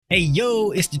Hey,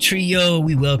 yo, it's the trio.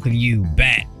 We welcome you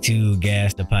back to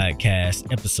Gas the Podcast,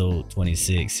 episode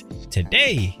 26.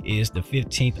 Today is the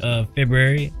 15th of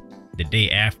February, the day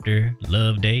after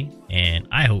Love Day, and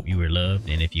I hope you were loved,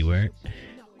 and if you weren't,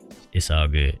 it's all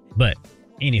good. But,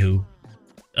 anywho,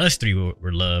 us three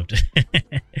were loved.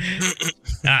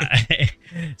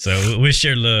 So, we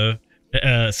share love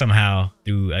somehow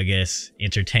through, I guess,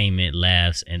 entertainment,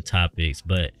 laughs, and topics.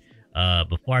 But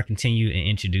before I continue and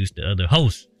introduce the other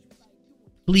hosts,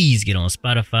 please get on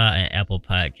Spotify and Apple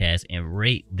Podcasts and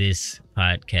rate this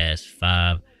podcast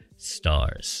 5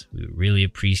 stars. We really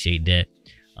appreciate that.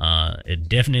 It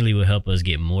definitely will help us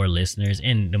get more listeners.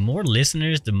 And the more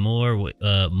listeners, the more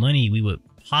money we would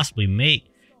possibly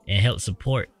make and help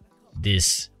support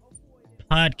this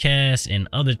podcast and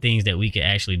other things that we could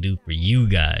actually do for you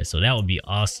guys. So that would be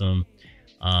awesome.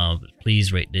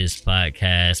 Please rate this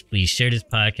podcast. Please share this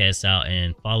podcast out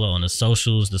and follow on the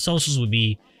socials. The socials would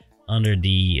be under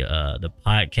the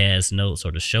podcast notes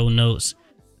or the show notes,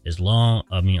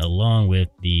 along with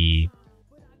the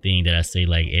thing that I say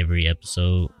like every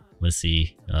episode. Let's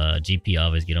see, GP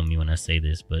always get on me when I say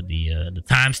this, but the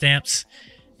timestamps,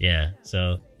 yeah.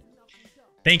 So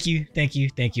thank you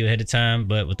ahead of time.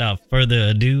 But without further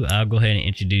ado, I'll go ahead and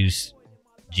introduce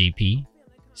GP.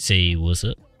 Say what's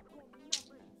up.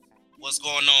 What's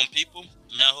going on, people?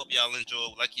 I hope y'all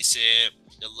enjoy, like you said,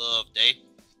 the Love Day.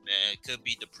 Man, it could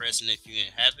be depressing if you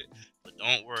didn't have it, but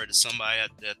don't worry, there's somebody out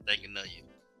there thinking of you,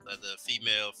 whether a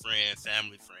female friend,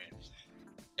 family friend.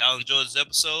 Y'all enjoy this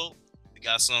episode. We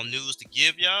got some news to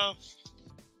give y'all.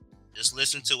 Just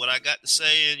listen to what I got to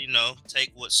say and,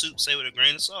 take what Soup say with a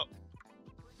grain of salt.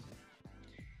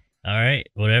 All right,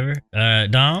 whatever.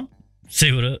 Dom,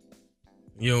 say what up.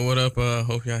 Yo, what up?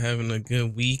 Hope y'all having a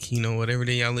good week. Whatever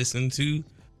day y'all listen to.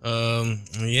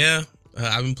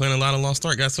 I've been playing a lot of Lost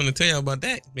Ark. Got something to tell y'all about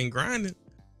that. Been grinding.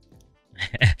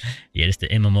 Yeah, it's the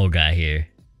MMO guy here.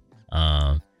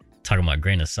 Talking about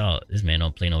grain of salt. This man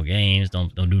don't play no games.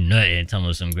 Don't do nothing. Talking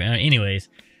about some grain. Anyways,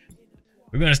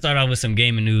 we're gonna start off with some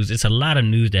gaming news. It's a lot of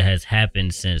news that has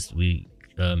happened since we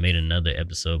made another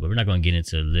episode, but we're not gonna get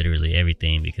into literally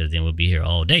everything because then we'll be here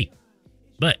all day.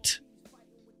 But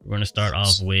we're gonna start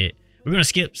off with. We're gonna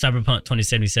skip Cyberpunk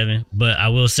 2077, but I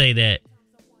will say that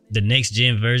the next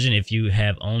gen version, if you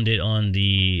have owned it on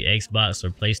the Xbox or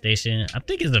PlayStation, I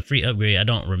think it's a free upgrade. I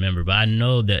don't remember, but I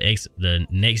know the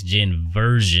next gen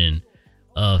version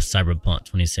of Cyberpunk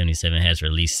 2077 has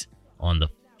released on the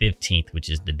 15th, which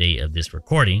is the date of this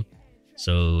recording.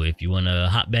 So if you want to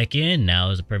hop back in, now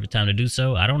is the perfect time to do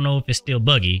so. I don't know if it's still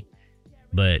buggy,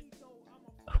 but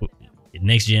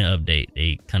next gen update,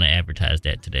 they kind of advertised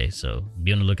that today. So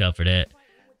be on the lookout for that.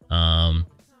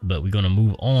 But we're going to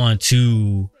move on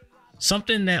to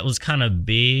something that was kind of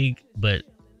big, but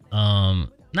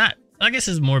not, I guess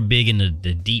it's more big in the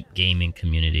deep gaming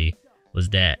community, was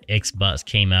that Xbox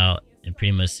came out and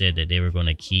pretty much said that they were going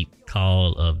to keep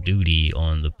Call of Duty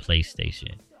on the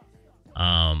PlayStation.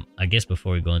 I guess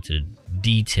before we go into the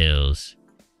details,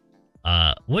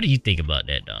 what do you think about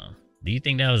that, Dom? Do you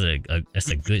think that was that's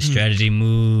a good strategy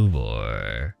move,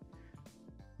 or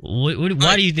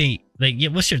why do you think,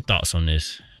 what's your thoughts on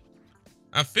this?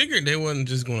 I figured they wasn't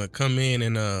just gonna come in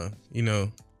and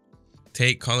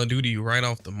take Call of Duty right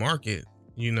off the market.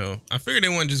 I figured they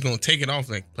weren't just gonna take it off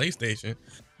like PlayStation.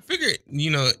 I figured,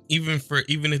 even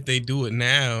if they do it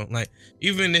now,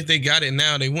 even if they got it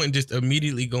now, they wouldn't just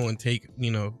immediately go and take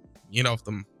it off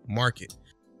the market.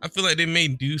 I feel like they may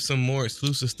do some more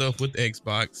exclusive stuff with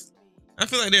Xbox. I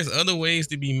feel like there's other ways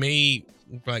to be made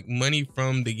like money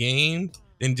from the game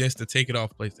than just to take it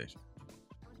off PlayStation.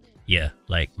 Yeah,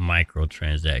 like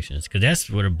microtransactions, because that's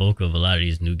where the bulk of a lot of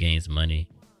these new games money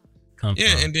come from.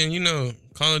 Yeah, and then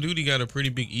Call of Duty got a pretty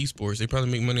big esports. They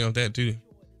probably make money off that too.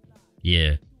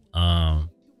 Yeah,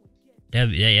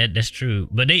 that's true.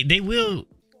 But they will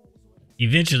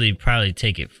eventually probably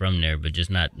take it from there, but just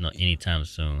not anytime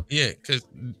soon. Yeah, because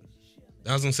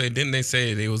I was gonna say, didn't they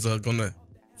say they was gonna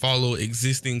follow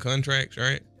existing contracts,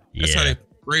 right? That's how they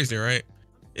phrased it, right?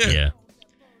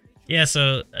 Yeah,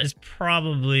 so it's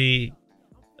probably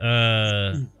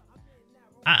I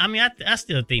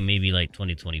still think maybe like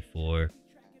 2024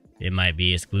 it might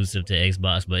be exclusive to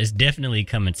Xbox, but it's definitely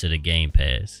coming to the Game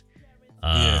Pass.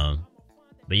 But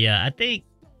yeah, I think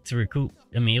to recoup,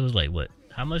 it was like what?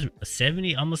 How much?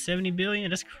 Almost 70 billion?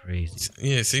 That's crazy.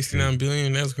 Yeah, 69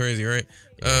 billion. That's crazy, right?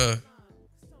 Yeah.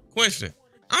 Question.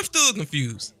 I'm still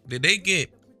confused. Did they get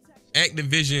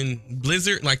Activision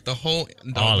Blizzard, like all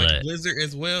that Blizzard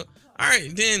as well? All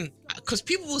right, then, because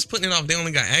people was putting it off, they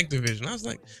only got Activision. I was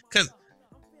like, because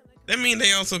that mean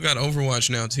they also got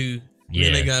Overwatch now too. And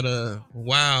then they got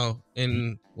WoW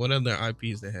and what other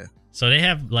IPs they have. So they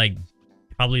have like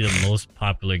probably the most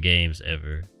popular games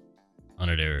ever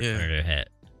under their hat.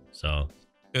 So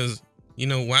because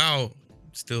WoW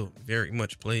still very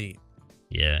much played.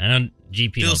 Yeah, and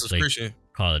GP Still don't play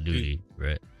Call of Duty,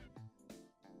 right?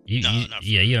 You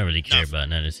don't really care about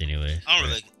none of this anyway. I don't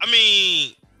really. I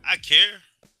mean, I care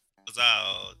because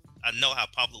I know how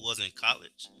popular it was in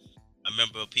college. I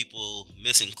remember people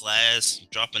missing class,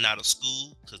 dropping out of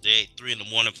school because they ate 3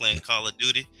 a.m. playing Call of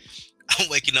Duty. I'm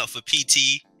waking up for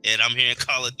PT and I'm hearing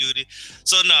Call of Duty.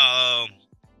 So no,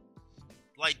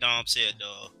 like Dom said,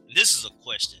 this is a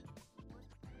question.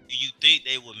 Do you think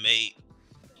they would make?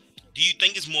 Do you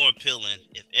think it's more appealing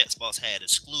if Xbox had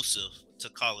exclusive to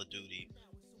Call of Duty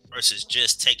versus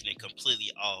just taking it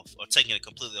completely off or taking it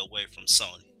completely away from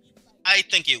Sony? I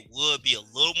think it would be a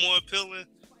little more appealing,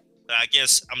 but I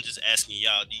guess I'm just asking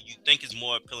y'all, do you think it's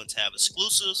more appealing to have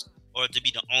exclusives or to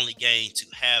be the only game to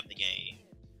have the game?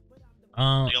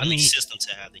 The only system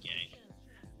to have the game.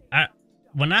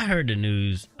 When I heard the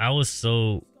news, I was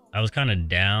kind of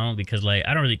down because like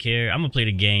I don't really care. I'm gonna play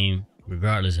the game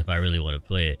regardless if I really want to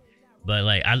play it. But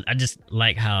like I just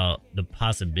like how the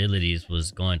possibilities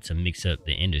was going to mix up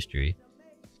the industry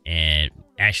and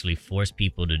actually force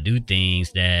people to do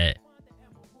things that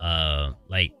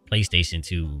like PlayStation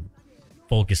to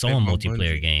focus on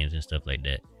multiplayer games and stuff like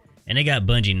that. And they got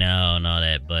Bungie now and all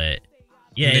that, but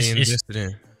yeah,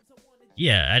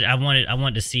 I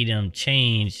wanted to see them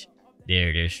change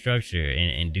their structure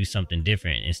and do something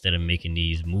different instead of making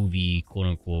these movie quote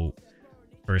unquote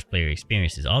first player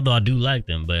experiences. Although I do like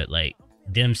them, but like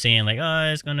them saying like,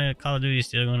 oh, Call of Duty is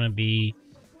still gonna be,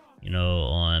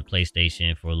 on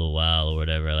PlayStation for a little while or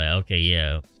whatever. Like, okay,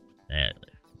 yeah, that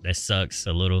sucks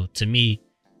a little to me,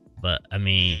 but I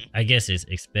mean, I guess it's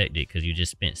expected because you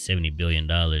just spent $70 billion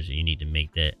and you need to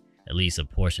make that at least a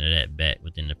portion of that back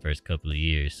within the first couple of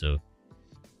years. So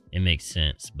it makes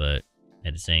sense, but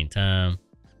at the same time,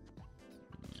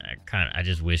 I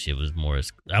just wish it was more.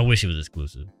 I wish it was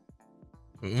exclusive.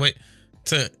 Wait,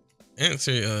 to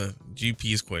answer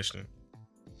GP's question,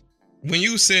 when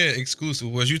you said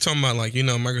exclusive, was you talking about like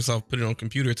Microsoft put it on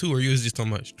computer too, or you was just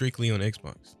talking about strictly on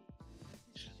Xbox?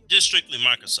 Just strictly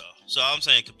Microsoft. So I'm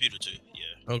saying computer too.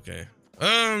 Yeah. Okay.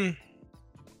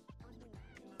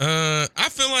 I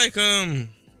feel like I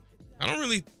don't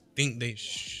really think they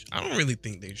should.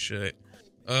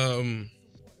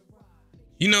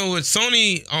 With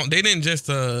Sony, they didn't just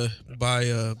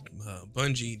buy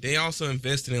Bungie. They also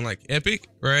invested in like Epic,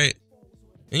 right?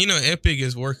 And Epic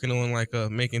is working on like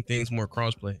making things more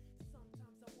crossplay.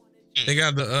 They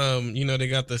got the they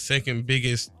got the second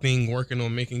biggest thing working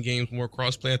on making games more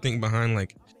crossplay, I think, behind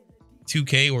like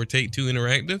 2K or Take-Two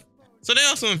Interactive. So they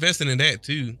also invested in that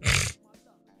too.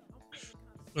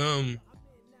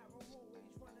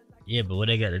 Yeah, but what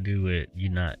they got to do with you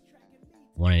not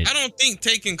wanting? I don't think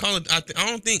taking Call of. I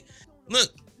don't think. Look,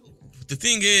 the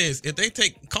thing is, if they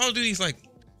take Call of Duty's like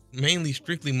mainly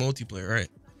strictly multiplayer, right?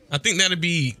 I think that'd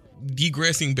be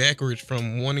degressing backwards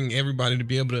from wanting everybody to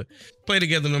be able to play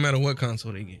together no matter what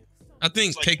console they get. I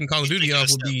think like taking Call of Duty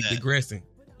off would be digressing.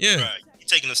 Yeah, right. You're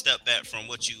taking a step back from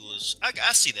what you was. I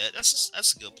see that.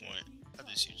 That's a good point. I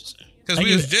just see what you're saying. Because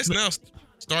we was just now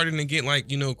starting to get like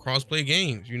crossplay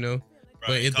games, Right.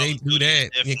 But if they do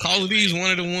that, and Call of Duty is one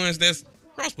of the ones that's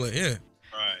crossplay, yeah.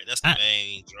 Right, that's the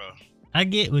main draw. I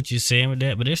get what you're saying with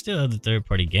that, but there's still other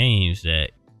third-party games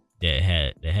that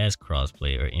has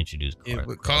crossplay or introduced. Yeah,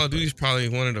 but Call of Duty is probably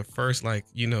one of the first, like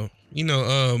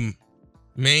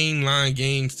mainline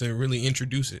games to really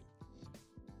introduce it.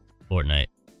 Fortnite,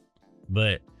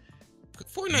 but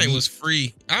Fortnite was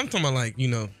free. I'm talking about like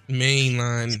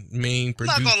mainline, main. I'm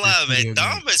not gonna lie, man.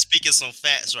 Dom is speaking some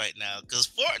facts right now because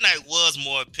Fortnite was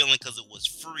more appealing because it was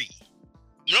free.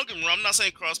 Don't get me wrong, I'm not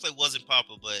saying crossplay wasn't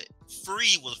popular, but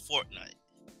free was Fortnite.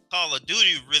 Call of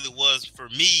Duty really was for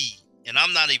me, and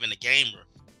I'm not even a gamer.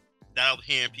 That I'm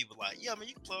hearing people like, yeah, man,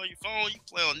 you can play on your phone, you can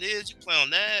play on this, you can play on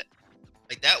that.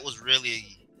 Like that was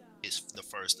really the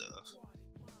first of.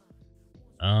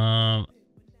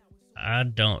 I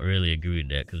don't really agree with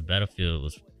that because Battlefield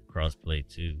was crossplay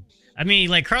too. I mean,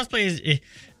 like crossplay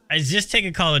is just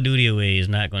taking Call of Duty away is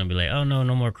not going to be like, oh no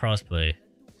more crossplay.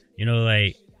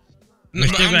 Like we're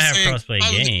still going to have crossplay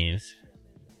games.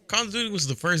 Call of Duty was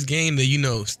the first game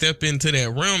to step into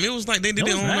that realm. It was like they did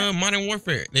it on Modern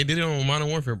Warfare. They did it on Modern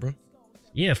Warfare, bro.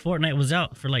 Yeah, Fortnite was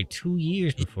out for like 2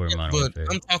 years before Modern Warfare.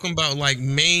 I'm talking about like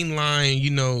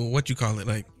mainline, what you call it,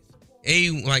 like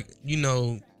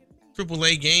AAA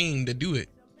game to do it.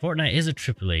 Fortnite is a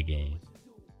AAA game.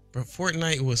 But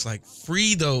Fortnite was like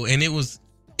free though, and it was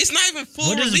It's not even full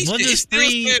What is- release. what It is still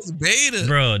free? says beta.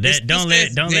 Bro, It that still don't let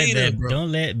says don't beta, let that bro.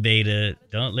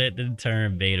 don't let the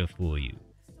term beta fool you.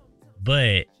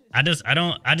 But I just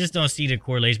don't see the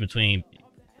correlation between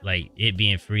like it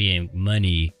being free and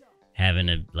money having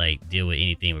to like deal with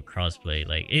anything with crossplay.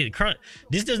 Like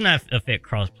this does not affect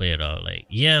crossplay at all. Like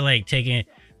yeah, like taking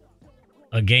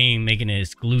a game, making it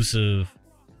exclusive,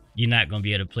 you're not gonna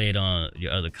be able to play it on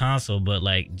your other console. But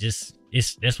like just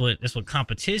that's what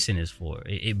competition is for.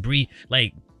 It breeds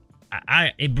like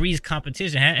it breeds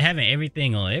competition. Having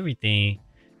everything on everything,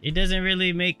 it doesn't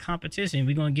really make competition.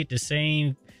 We're gonna get the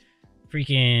same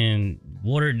freaking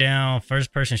watered down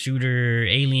first person shooter,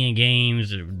 alien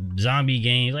games, zombie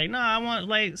games. Like, no, I want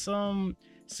like some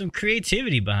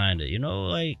creativity behind it. You know,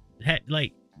 like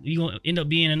you gonna end up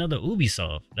being another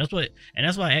Ubisoft. That's why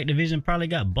Activision probably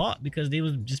got bought, because they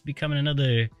was just becoming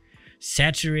another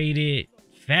saturated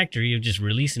factory of just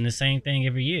releasing the same thing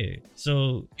every year.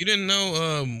 So You didn't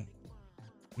know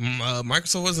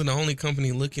Microsoft wasn't the only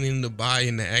company looking into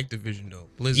buying the Activision though.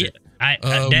 Blizzard. yeah,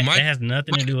 that has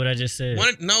nothing to do with what I just said.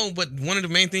 But one of the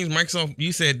main things Microsoft,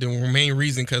 you said the main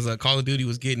reason because Call of Duty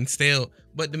was getting stale.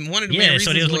 But one of the main reasons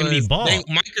so they was looking to be bought.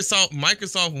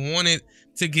 Microsoft wanted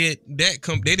to get that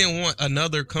they didn't want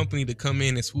another company to come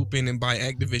in and swoop in and buy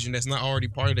Activision that's not already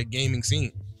part of the gaming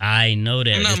scene. I know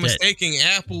that. I'm not mistaken.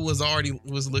 Apple was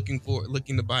looking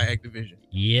to buy Activision.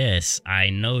 Yes, I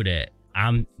know that.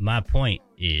 My point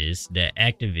is that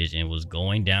Activision was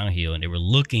going downhill and they were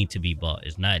looking to be bought.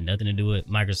 It's not nothing to do with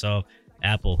Microsoft,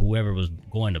 Apple, whoever was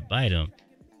going to buy them.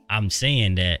 I'm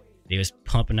saying that they was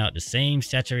pumping out the same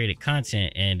saturated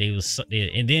content, and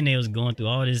then they was going through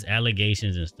all these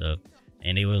allegations and stuff,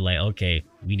 and they were like, okay,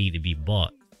 we need to be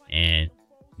bought, and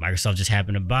Microsoft just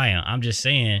happened to buy them. I'm just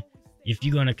saying, if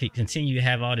you're gonna continue to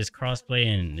have all this crossplay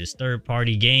and this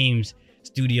third-party games,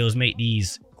 studios make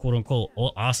these quote-unquote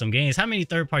awesome games. How many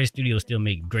third-party studios still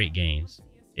make great games?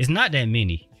 It's not that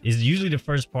many. It's usually the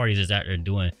first parties that's out there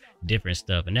doing different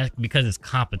stuff, and that's because it's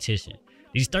competition.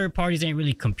 These third parties ain't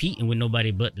really competing with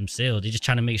nobody but themselves. They're just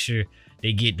trying to make sure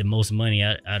they get the most money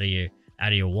out of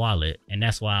your wallet. And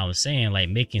that's why I was saying, like,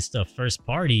 making stuff first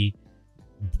party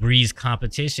breeds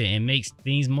competition and makes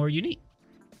things more unique.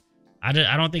 I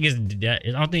don't think I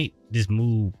don't think this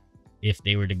move, if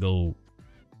they were to go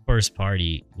first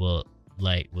party, will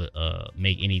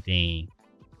make anything,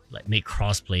 like make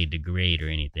crossplay degrade or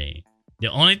anything. The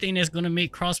only thing that's gonna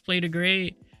make crossplay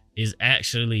degrade is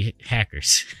actually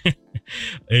hackers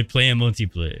and playing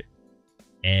multiplayer,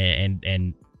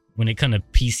 and when it comes to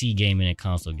PC gaming and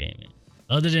console gaming.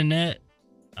 Other than that,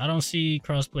 I don't see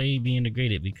crossplay being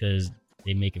degraded because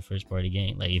they make a first party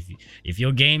game. Like if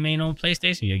your game ain't on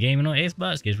PlayStation, you're gaming on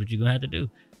Xbox, guess what you're gonna have to do?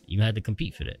 You're gonna have to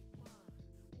compete for that.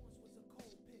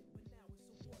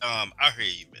 I hear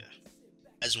you, man.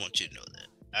 I just want you to know that.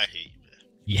 I hear you, man.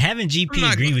 You having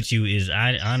GP agree with you is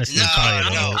honestly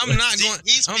probably no,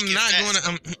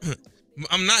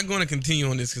 I'm not going to continue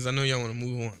on this because I know y'all want to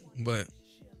move on. But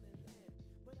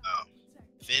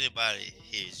if anybody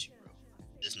hears you, bro,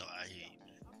 just know I hear you,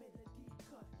 man.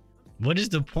 What is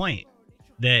the point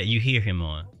that you hear him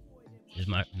on? Is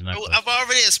my I've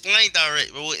already explained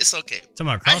already, bro. It's okay. Talking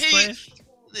about crossplay?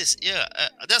 Listen, yeah,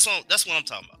 that's what I'm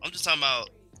talking about. I'm just talking about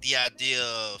the idea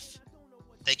of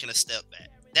taking a step back.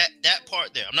 That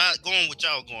part there. I'm not going with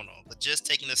y'all going on, but just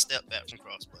taking a step back from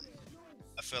crossplay.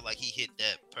 I feel like he hit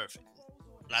that perfectly.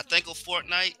 When I think of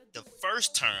Fortnite, the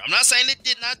first term, I'm not saying it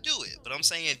did not do it, but I'm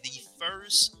saying the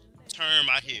first term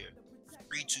I hear,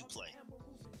 free to play.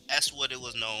 That's what it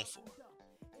was known for.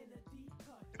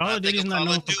 Call of Duty's not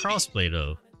known for crossplay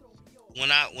though.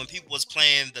 When people was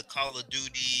playing the Call of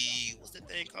Duty, what's that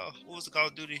thing called? What was the Call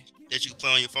of Duty that you could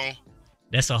play on your phone?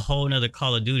 That's a whole nother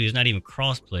Call of Duty. It's not even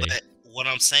crossplay. But what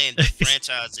I'm saying, the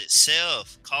franchise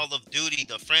itself, Call of Duty,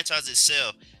 the franchise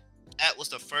itself, that was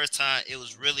the first time it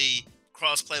was really,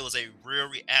 crossplay was a real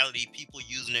reality. People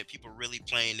using it, people really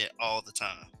playing it all the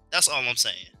time. That's all I'm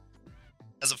saying.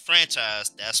 As a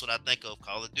franchise, that's what I think of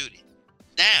Call of Duty.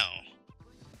 Now,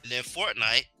 and then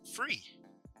Fortnite, free.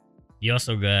 You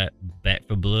also got Back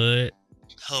 4 Blood.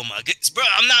 Oh my goodness, bro!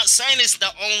 I'm not saying it's the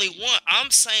only one. I'm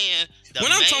saying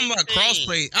when I'm talking about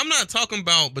crossplay, I'm not talking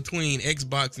about between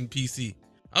Xbox and PC.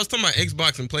 I was talking about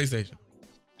Xbox and PlayStation.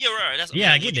 Yeah, right. That's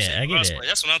I get that. I get that.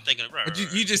 That's what I'm thinking. Right. But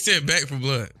you just said Back 4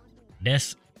 Blood.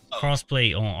 That's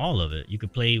crossplay on all of it. You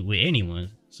could play with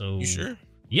anyone. So you sure?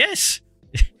 Yes.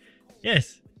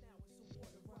 Yes.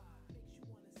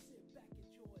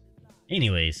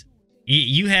 Anyways.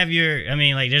 You have your, I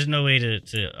mean, like, there's no way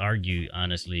to argue,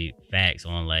 honestly, facts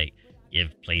on, like,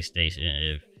 if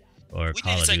PlayStation, if or We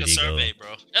Call need of to take a Duty go. survey, bro.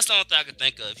 That's the only thing I can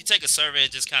think of. If you take a survey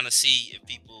and just kind of see if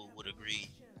people would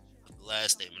agree with the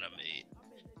last statement I made,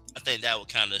 I think that would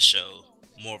kind of show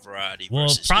more variety. Well,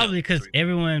 versus, probably because agree.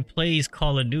 everyone plays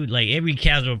Call of Duty. Like every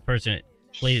casual person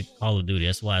plays Call of Duty.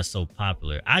 That's why it's so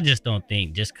popular. I just don't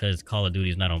think just because Call of Duty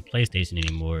is not on PlayStation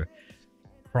anymore,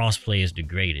 crossplay is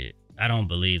degraded. I don't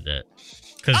believe that.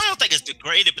 I don't think it's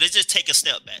degraded, but it just take a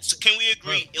step back. So can we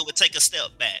agree it would take a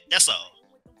step back? That's all.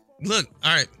 Look,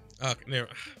 all right. There.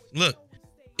 Look,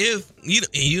 if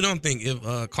you don't think if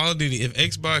Call of Duty, if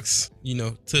Xbox,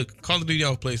 took Call of Duty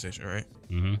off PlayStation, right?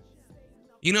 Mm-hmm.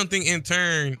 You don't think in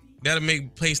turn that'll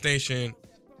make PlayStation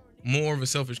more of a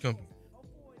selfish company?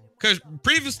 Because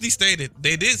previously stated,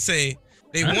 they did say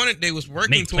they was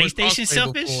working Make towards PlayStation crossplay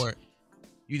selfish? before.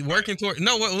 You working toward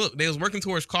look, they was working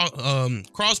towards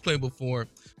crossplay before,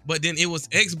 but then it was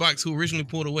Xbox who originally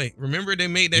pulled away. Remember they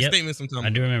made that statement sometime. I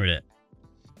do remember that.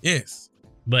 Yes.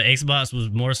 But Xbox was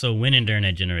more so winning during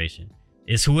that generation.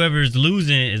 It's whoever's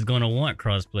losing is going to want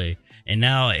crossplay. And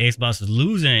now Xbox is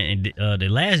losing in the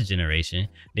last generation.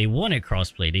 They wanted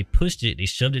crossplay. They pushed it. They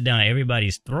shoved it down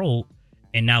everybody's throat.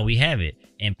 And now we have it.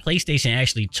 And PlayStation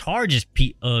actually charges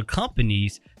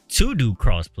companies to do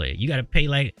crossplay. You got to pay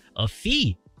like a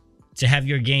fee to have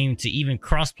your game to even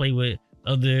crossplay with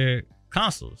other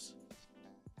consoles.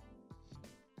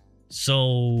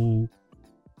 So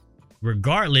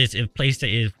regardless if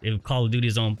PlayStation, if Call of Duty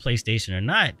is on PlayStation or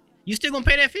not, you still gonna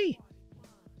pay that fee.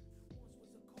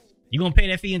 You gonna pay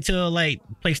that fee until like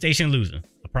PlayStation losing.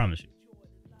 I promise you.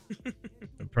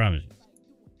 I promise you.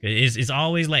 It's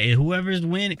always like whoever's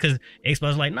winning, because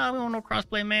Xbox is like, no, we don't know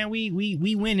crossplay, man.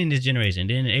 We win in this generation.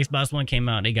 Then the Xbox One came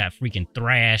out, they got freaking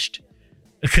thrashed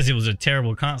because it was a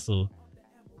terrible console.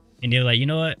 And they're like, you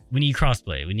know what? We need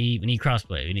crossplay. We need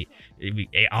crossplay.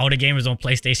 All the gamers on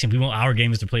PlayStation. We want our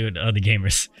gamers to play with the other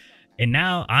gamers. And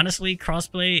now, honestly,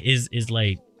 crossplay is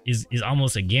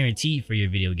almost a guarantee for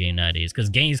your video game nowadays, because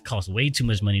games cost way too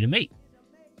much money to make.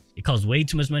 It costs way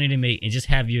too much money to make, and to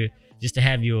have your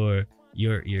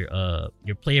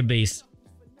player base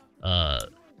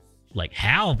like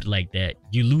halved like that,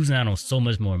 you're losing out on so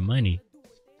much more money.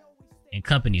 And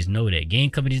companies know that. Game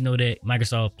companies know that.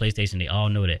 Microsoft, PlayStation, they all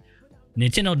know that.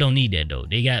 Nintendo don't need that though.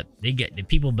 They got the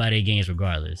people buy their games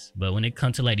regardless. But when it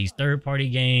comes to like these third-party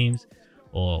games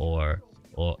or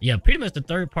pretty much the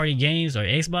third-party games or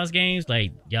Xbox games,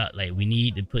 like we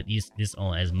need to put this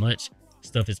on as much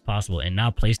stuff as possible. And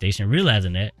now PlayStation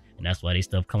realizing that, and that's why they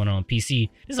stuff coming on PC.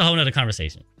 This is a whole nother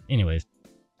conversation. Anyways,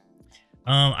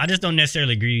 I just don't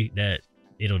necessarily agree that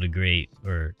it'll degrade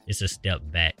or it's a step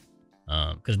back.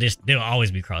 Because there'll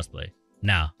always be crossplay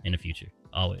now in the future,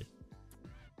 always.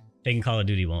 Taking Call of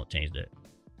Duty won't change that.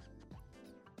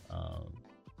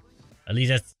 At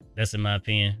least that's in my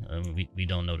opinion. We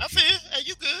don't know. I feel hey,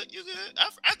 you good.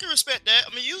 I can respect that.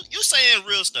 I mean, you saying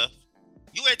real stuff.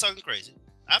 You ain't talking crazy.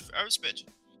 I respect you.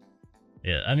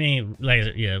 Yeah, I mean,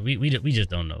 like, yeah, we just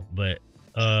don't know. But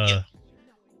to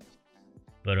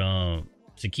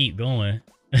keep going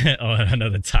on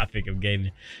another topic of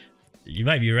gaming. You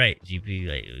might be right, GP.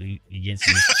 Like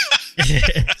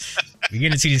we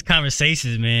get into these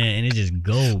conversations, man, and it just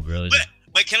go, bro.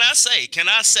 But can I say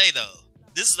though,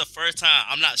 this is the first time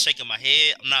I'm not shaking my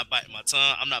head, I'm not biting my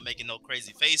tongue, I'm not making no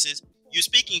crazy faces. You're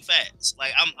speaking facts.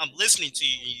 Like I'm listening to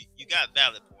you. You got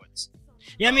valid points.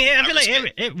 Yeah, I mean, I feel like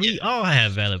we all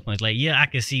have valid points. Like, yeah, I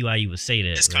can see why you would say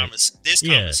that. This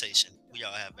conversation, we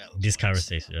all have valid. This points.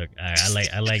 Conversation. Okay.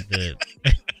 I like the.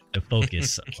 The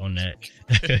focus on that.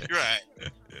 Right.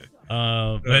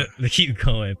 But to keep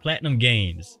going, Platinum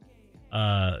Games,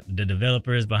 the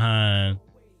developers behind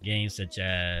games such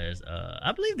as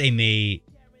I believe they made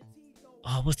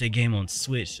what's that game on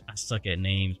Switch? I suck at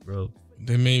names, bro.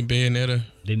 They made Bayonetta.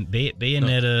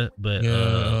 Bayonetta, but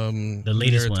the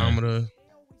latest one.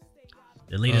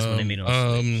 The latest one they made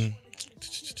on Switch.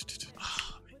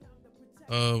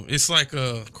 It's like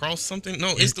a cross something.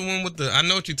 No, it's the one with the. I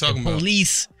know what you're talking about.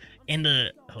 Police and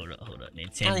the hold up,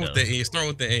 Nintendo. Start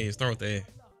with the A.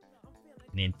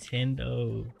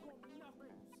 Nintendo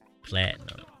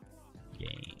Platinum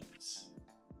Games.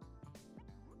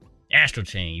 Astral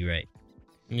Chain, you're right.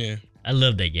 Yeah. I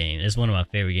love that game. It's one of my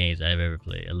favorite games I've ever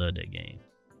played. I love that game.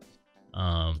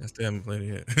 I still haven't played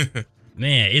it yet.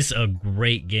 Man, it's a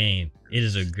great game. It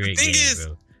is a great game,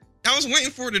 bro. I was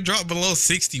waiting for it to drop below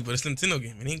 60, but it's a Nintendo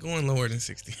game. It ain't going lower than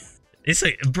 60. It's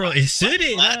like, bro, it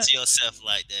shouldn't. Lie to yourself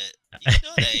like that. You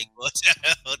know that ain't going to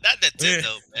not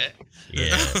Nintendo, man.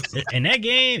 Yeah. And that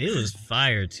game, it was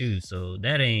fire too. So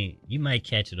that ain't, you might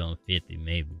catch it on 50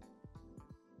 maybe.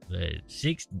 But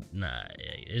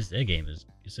that game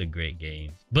it's a great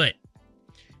game. But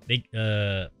they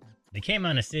they came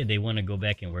out and said they want to go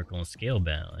back and work on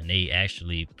Scalebound, and they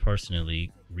actually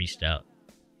personally reached out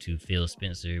to Phil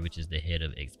Spencer, which is the head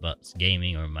of Xbox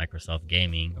Gaming or Microsoft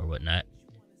Gaming or whatnot.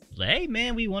 Like, hey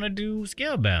man, we want to do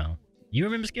Scalebound. You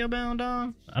remember Scalebound,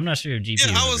 Dom? I'm not sure if GP.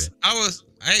 Yeah, remember. I was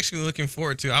actually looking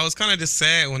forward to. I was kind of just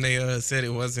sad when they said it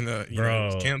wasn't Bro.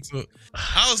 it was canceled.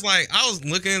 I was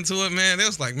looking into it, man. They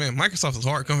was like, man, Microsoft is a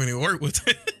hard company to work with.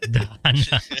 I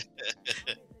know.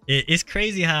 It's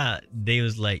crazy how they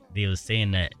was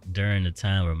saying that during the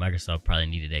time where Microsoft probably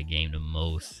needed that game the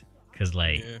most, because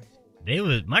like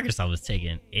Microsoft was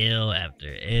taking L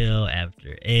after L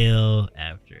after L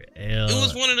after L. It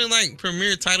was one of the like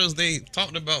premier titles they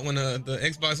talked about when the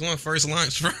Xbox One first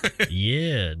launched.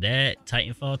 Yeah, that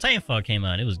Titanfall came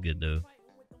out. It was good though,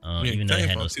 even though it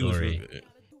had no story.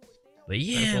 But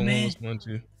yeah, Titanfall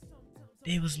man,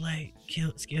 they was like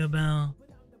Scalebound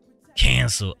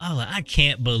cancel. I was like, I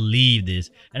can't believe this,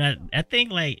 and I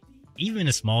think like even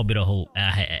a small bit of hope I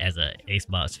had as a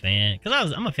Xbox fan,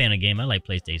 because I'm a fan of game. I like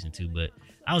PlayStation too, but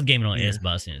I was gaming on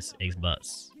Xbox since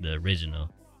Xbox the original.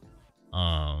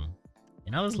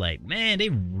 And I was like, man, they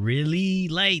really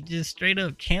like just straight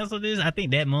up canceled this. I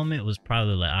think that moment was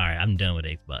probably like, all right, I'm done with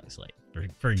Xbox, like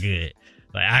for good.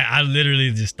 Like I literally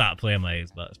just stopped playing my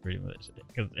Xbox pretty much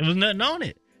because it was nothing on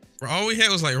it. Bro, all we had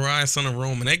was like Rise Son of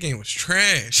Rome, and that game was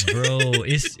trash. Bro,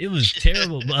 it was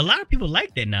terrible. But a lot of people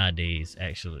like that nowadays,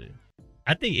 actually.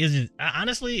 I think it's just,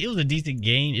 honestly, it was a decent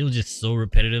game. It was just so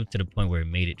repetitive to the point where it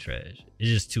made it trash. It's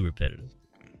just too repetitive.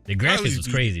 The graphics was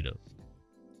crazy though.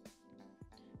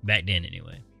 Back then,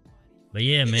 anyway. But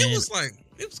yeah, man, it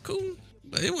was cool,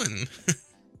 but it wasn't.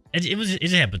 it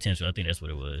just had potential. I think that's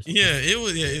what it was. Yeah, it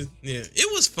was. Yeah,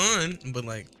 it was fun, but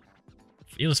like,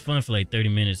 it was fun for like 30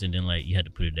 minutes, and then like you had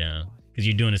to put it down because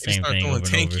you're doing the same thing over and over.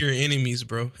 Tank your enemies,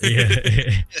 bro. Yeah.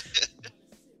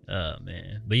 Oh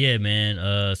man, but yeah,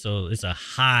 man. So it's a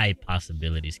high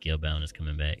possibility Scalebound is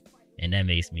coming back, and that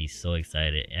makes me so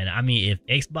excited. And I mean, if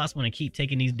Xbox want to keep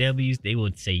taking these W's, they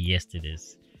would say yes to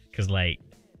this, cause like,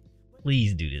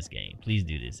 please do this game, please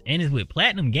do this. And it's with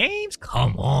Platinum Games.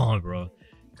 Come on, bro.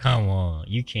 Come on,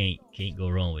 you can't go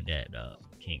wrong with that, dog.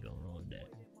 Can't go wrong with that.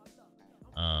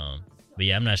 But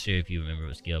yeah, I'm not sure if you remember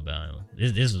what Scalebound.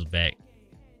 This was back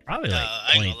probably like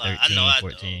 2013,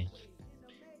 14.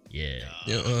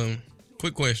 Yeah.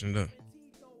 Quick question though.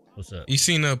 What's up? You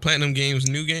seen Platinum Games'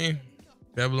 new game,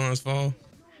 Babylon's Fall?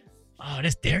 Oh,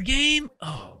 that's their game?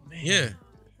 Oh man. Yeah.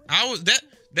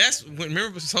 That's when,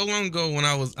 remember so long ago when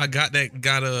I got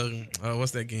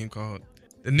what's that game called?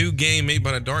 The new game made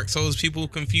by the Dark Souls people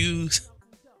confused.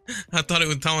 I thought it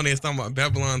was talking about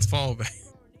Babylon's Fall back.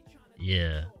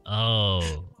 Yeah.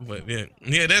 Oh. But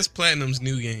yeah, that's Platinum's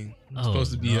new game. It's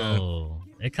supposed to be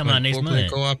it come out next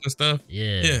month. Co-op and stuff.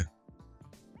 Yeah. Yeah.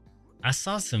 I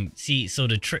saw some. So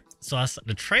the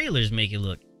trailers make it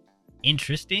look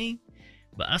interesting,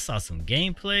 but I saw some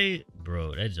gameplay,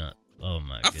 bro. That junk. Oh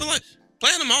my. I feel like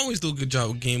Platinum always do a good job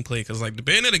with gameplay because like the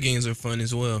Bayonetta games are fun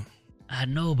as well. I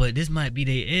know, but this might be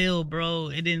the L, bro.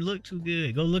 It didn't look too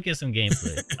good. Go look at some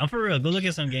gameplay. I'm for real. Go look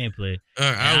at some gameplay.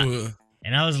 All right, I will.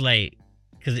 And I was like,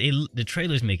 because the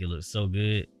trailers make it look so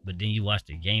good, but then you watch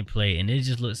the gameplay and it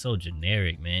just looks so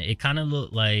generic, man. It kind of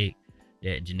looked like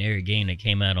that generic game that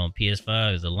came out on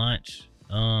PS5 as a launch,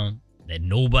 that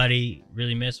nobody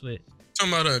really messed with.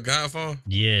 Talking about Godfall?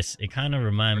 Yes, it kind of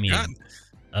reminded me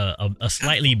of a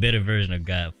slightly better version of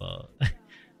Godfall.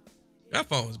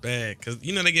 Godfall was bad because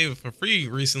they gave it for free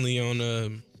recently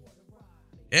on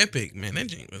Epic. Man, that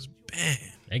game was bad.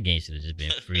 That game should have just been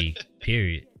free.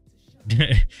 Period.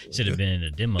 Should have been in the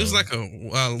demo. It was like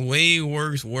a way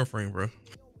worse Warframe, bro.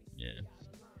 Yeah.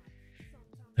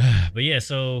 But yeah,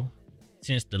 so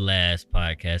since the last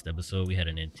podcast episode, we had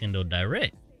a Nintendo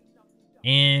Direct,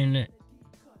 and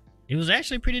it was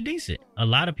actually pretty decent. A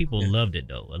lot of people loved it,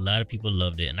 though. A lot of people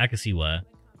loved it, and I can see why.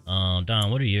 Don,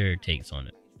 what are your takes on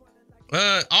it?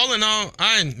 All in all,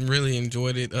 I really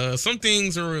enjoyed it. Some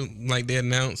things are like they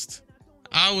announced.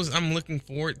 I'm looking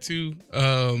forward to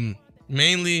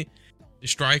mainly the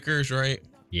Strikers, right?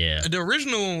 Yeah. The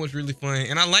original one was really fun,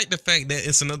 and I like the fact that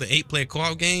it's another 8-player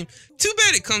co-op game. Too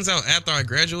bad it comes out after I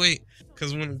graduate,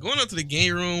 because when going up to the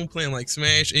game room playing like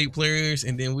Smash 8 players,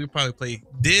 and then we probably play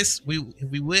this, if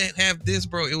we would have this,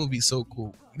 bro, it would be so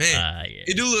cool, man.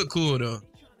 It do look cool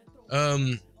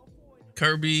though.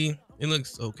 Kirby, it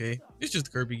looks okay. It's just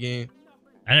a Kirby game.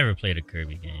 I never played a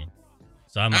Kirby game,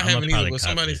 so I haven't either. But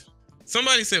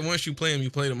somebody said once you play them,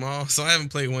 you play them all. So I haven't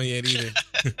played one yet either.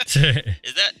 Is that?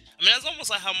 I mean, that's almost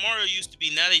like how Mario used to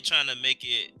be. Now they trying to make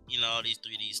it, all these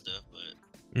 3D stuff,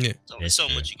 but yeah, there's only so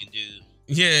much you can do.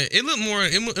 Yeah, it looked more.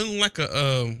 It looked like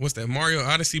a what's that, Mario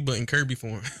Odyssey, but in Kirby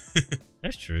form.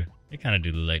 That's true. They kind of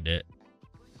do look like that.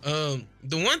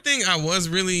 The one thing I was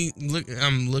really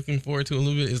I'm looking forward to a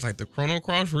little bit is like the Chrono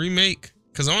Cross remake,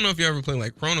 because I don't know if you ever played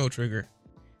like Chrono Trigger,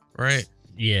 right?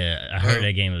 Yeah, I heard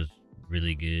that game was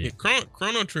really good. Yeah,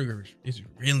 Chrono Trigger is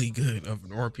really good of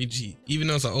an RPG, even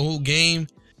though it's an old game.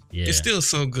 Yeah, It's still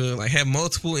so good. Like, had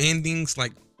multiple endings.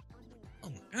 Like, oh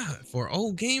my god, for an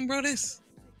old game, bro, that's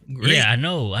great. yeah, I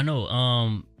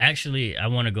know. Actually, I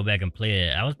want to go back and play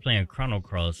it. I was playing Chrono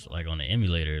Cross like on the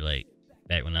emulator, like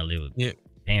back when I lived with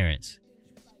parents.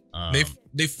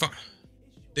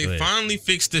 They finally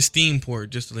fixed the Steam port,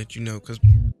 just to let you know, because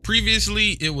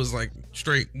previously it was like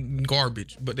straight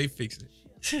garbage, but they fixed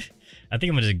it. I think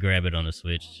I'm gonna just grab it on the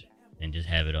Switch and just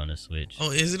have it on the Switch.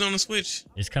 Oh, is it on the Switch?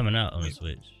 It's coming out on the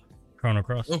Switch. Chrono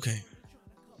Cross. Okay.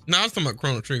 No, I was talking about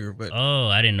Chrono Trigger, but Oh,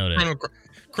 I didn't know that.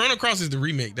 Chrono Cross is the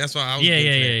remake. That's why I was. Yeah.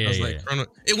 I was like, Chrono.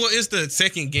 It's the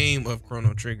second game of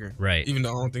Chrono Trigger, Right. Even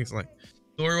though I don't think it's like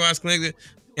story-wise connected.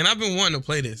 And I've been wanting to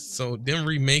play this, so them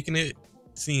remaking it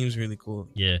seems really cool.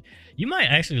 Yeah, you might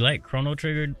actually like Chrono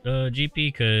Trigger GP,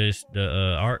 because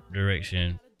the art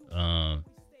direction,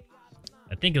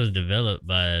 I think it was developed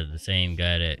by the same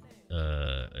guy that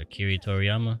Akira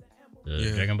Toriyama,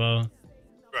 the Dragon Ball.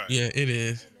 Right. Yeah, it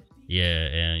is. Yeah,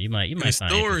 and you might The find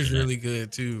story is interest in that. really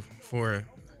good too.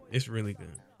 It's really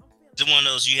good. The one of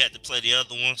those you had to play the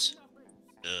other ones.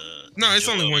 No, it's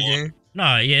only one game.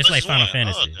 No, yeah, it's Oh, like just Final one.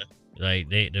 Fantasy. Oh, okay. Like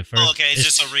the first. Oh, okay, it's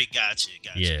just a gotcha.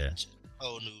 Yeah. Gotcha.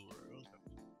 Whole new world.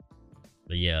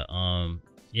 But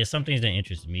yeah, some things that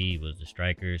interested me was the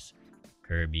Strikers,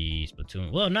 Kirby,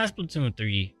 Splatoon. Well, not Splatoon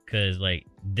 3, because like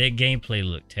that gameplay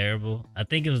looked terrible. I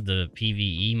think it was the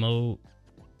PvE mode.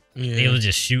 Yeah. It was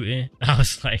just shooting. I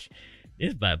was like,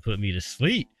 this about to put me to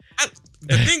sleep.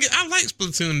 The thing is, I like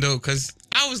Splatoon though, because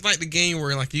I always like the game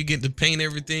where like you get to paint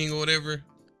everything or whatever.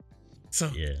 So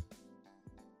Yeah.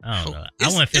 I don't know. I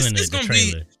It's- wasn't feeling it's the gonna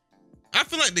be- trailer. I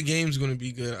feel like the game's gonna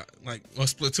be good, like a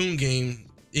Splatoon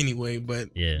game anyway. But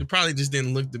Yeah. it probably just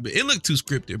didn't look the bit. It looked too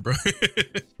scripted, bro.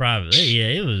 Probably. Yeah,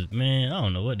 it was, man, I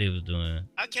don't know what they was doing.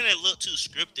 How can it look too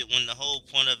scripted when the whole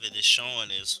point of it is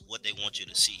showing is what they want you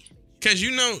to see? Because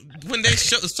you know when they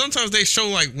show, sometimes they show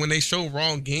like when they show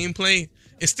raw gameplay,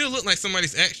 it still looked like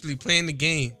somebody's actually playing the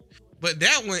game. But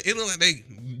that one, it looked like they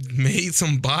made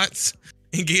some bots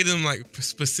and gave them like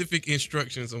specific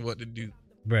instructions on what to do.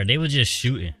 Bro, they were just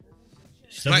shooting.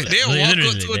 Like they'll walk up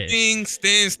Literally, to a thing,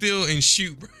 stand still, and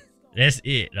shoot, bro. That's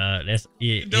it. That's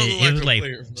it. don't look It like was a like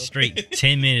player, bro. straight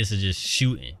 10 minutes of just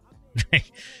shooting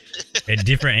at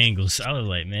different angles. I was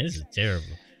like, man, this is terrible.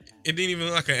 It didn't even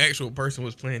look like an actual person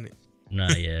was playing it. Nah,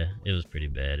 yeah, it was pretty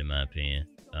bad in my opinion.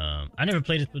 I never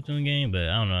played a Splatoon game, but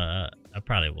I don't know. I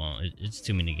probably won't. It's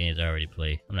too many games I already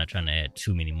play. I'm not trying to add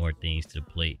too many more things to the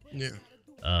plate. Yeah.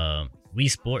 Wii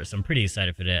Sports, I'm pretty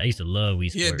excited for that. I used to love Wii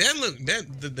Sports. Yeah,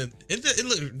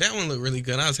 that one looked really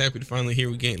good. I was happy to finally hear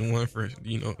we getting one for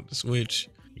the Switch.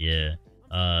 Yeah.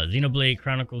 Xenoblade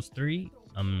Chronicles 3.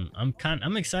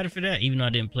 I'm excited for that, even though I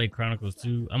didn't play Chronicles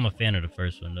 2. I'm a fan of the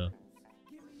first one though.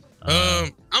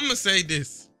 I'm gonna say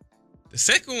this: the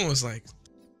second one was like,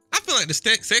 I feel like the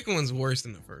second one's worse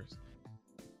than the first.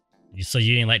 So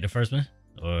you didn't like the first one,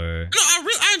 or? No,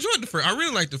 I enjoyed the first. I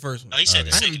really liked the first one. Oh, he said Okay.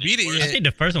 the I second didn't beat it is yet. I think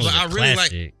the first one was But a I really like-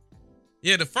 classic.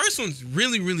 Yeah, the first one's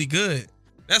really, really good.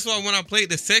 That's why when I played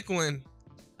the second one,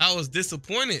 I was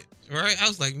disappointed. Right? I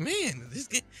was like, man, this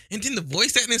game. And then the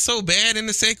voice acting is so bad in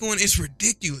the second one. It's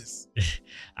ridiculous.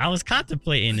 I was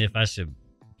contemplating if I should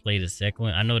play the second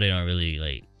one. I know they don't really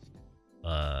like.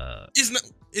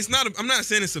 It's not. I'm not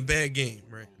saying it's a bad game,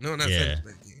 right? No, I'm not saying Yeah. it's a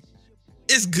bad game.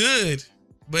 It's good,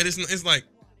 but it's like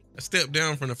a step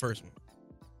down from the first one.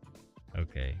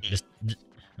 Okay, just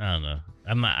I don't know.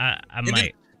 I might.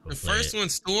 then Go The play first it.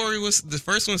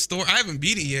 one's story. I haven't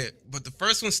beat it yet, but the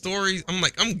first one's story. I'm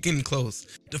getting close.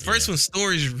 The first Yeah. one's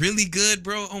story is really good,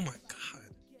 bro. Oh my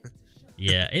god.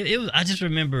 Yeah, it was. I just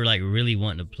remember like really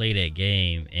wanting to play that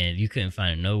game, and you couldn't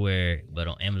find it nowhere but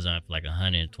on Amazon for like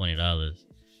 $120,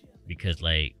 because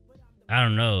like I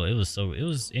don't know, it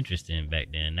was interesting back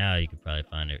then. Now you could probably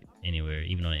find it anywhere,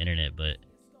 even on the internet. But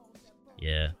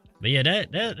yeah,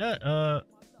 that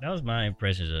was my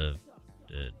impressions of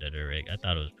the direct. I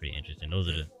thought it was pretty interesting. Those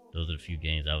are the few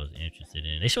games I was interested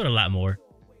in. They showed a lot more,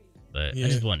 but Yeah. I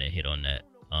just wanted to hit on that.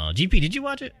 GP, did you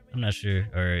watch it? I'm not sure,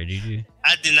 or did you?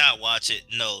 I did not watch it.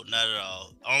 No, not at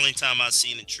all. Only time I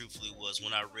seen it truthfully was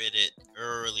when I read it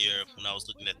earlier when I was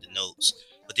looking at the notes.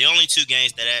 But the only two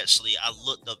games that actually I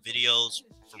looked up videos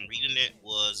from reading it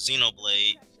was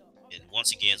Xenoblade. And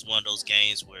once again, it's one of those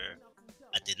games where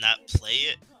I did not play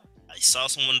it. I saw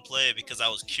someone play it because I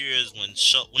was curious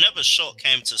whenever Shulk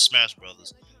came to Smash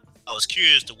Brothers, I was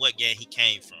curious to what game he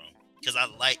came from because I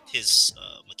liked his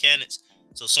mechanics.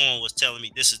 So someone was telling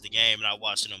me this is the game, and I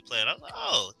watched them play, and I was like,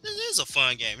 "Oh, this is a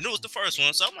fun game." And it was the first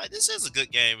one, so I'm like, "This is a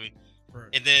good game." Right.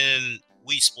 And then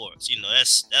Wii Sports,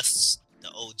 that's the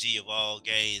OG of all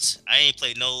games. I ain't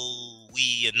played no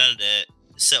Wii or none of that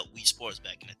except Wii Sports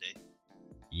back in the day.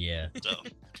 Yeah. So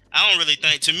I don't really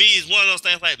think. To me, it's one of those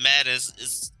things like Madden.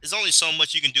 It's only so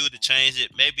much you can do to change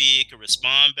it. Maybe it could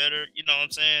respond better. You know what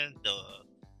I'm saying? The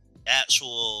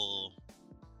actual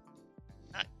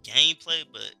not gameplay,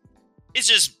 but it's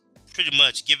just pretty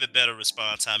much give it better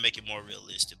response time, make it more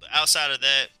realistic. But outside of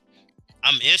that,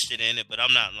 I'm interested in it, but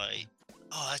I'm not like,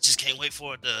 oh, I just can't wait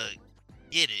for it to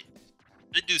get it.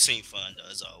 It do seem fun though,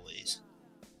 as always.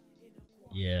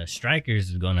 Yeah, Strikers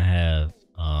is gonna have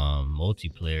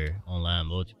online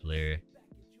multiplayer,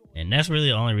 and that's really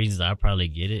the only reason I probably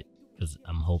get it, because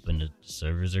I'm hoping that the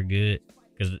servers are good.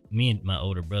 Because me and my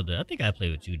older brother, I think I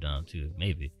played with you, Dom, too,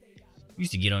 maybe. We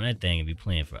used to get on that thing and be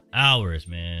playing for hours,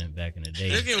 man, back in the day.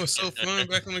 That game was so fun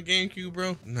back on the GameCube,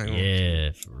 bro.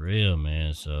 Yeah, for real,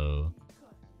 man. So,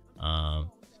 I'm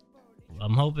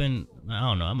hoping, I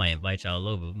don't know, I might invite y'all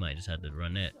over. We might just have to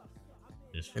run that.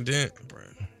 And then, bro,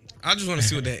 I just want to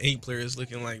see what that 8 player is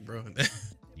looking like, bro.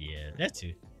 Yeah, that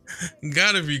too.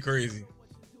 Gotta be crazy.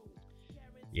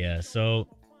 Yeah, so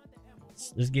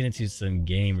let's get into some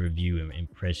game review and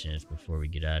impressions before we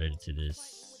get out of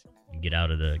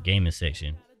the gaming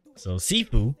section. So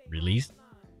Sifu released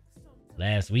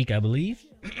last week, I believe,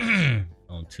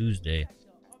 on Tuesday.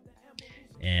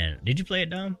 And did you play it,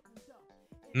 Dom?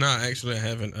 Nah, actually, I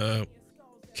haven't.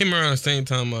 Came around the same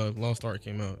time Lost Ark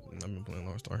came out, and I've been playing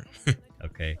Lost Ark.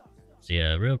 Okay, so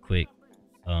yeah, real quick,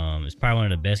 it's probably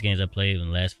one of the best games I played in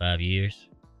the last 5 years.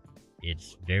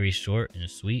 It's very short and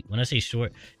sweet. When I say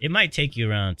short, it might take you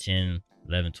around 10,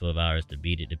 11, 12 hours to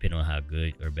beat it, depending on how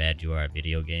good or bad you are at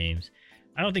video games.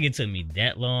 I don't think it took me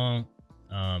that long,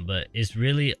 but it's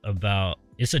really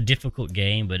it's a difficult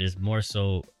game, but it's more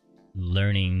so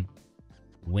learning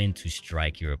when to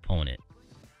strike your opponent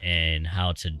and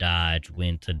how to dodge,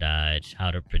 when to dodge,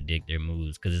 how to predict their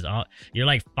moves. Because you're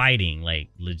like fighting like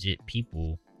legit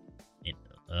people,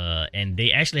 and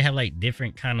they actually have like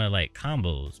different kind of like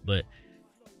combos, but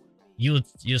you'll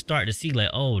start to see like,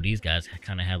 oh, these guys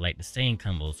kind of have like the same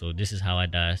combo. So this is how I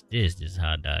dodge this is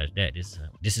how I dodge that,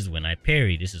 this is when I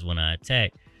parry, this is when I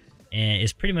attack. And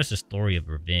it's pretty much a story of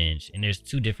revenge, and there's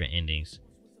 2 different endings.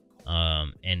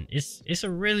 And it's a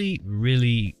really,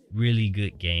 really, really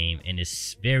good game, and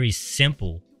it's very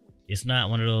simple. It's not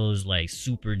one of those like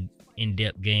super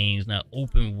in-depth games, not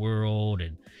open world,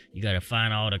 and you gotta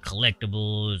find all the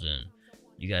collectibles, and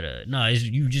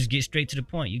you just get straight to the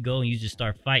point. You go and you just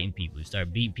start fighting people. You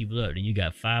start beating people up, and you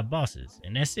got 5 bosses,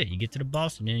 and that's it. You get to the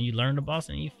boss, and then you learn the boss,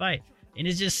 and you fight. And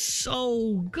it's just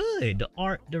so good. The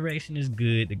art direction is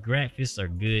good. The graphics are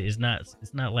good. It's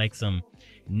not like some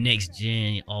next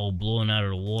gen all blowing out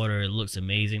of the water. It looks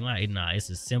amazing. It's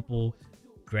a simple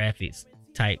graphics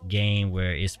type game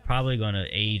where it's probably gonna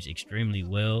age extremely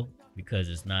well, because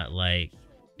it's not like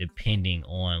depending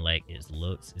on like its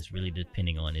looks. It's really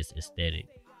depending on its aesthetic,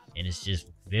 and it's just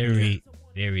very,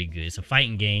 very good. It's a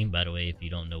fighting game, by the way, if you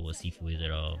don't know what Sifu is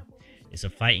at all. It's a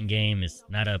fighting game. It's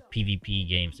not a PvP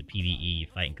game. It's a PvE. You're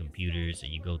fighting computers,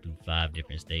 and you go through 5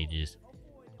 different stages.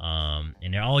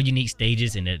 And they're all unique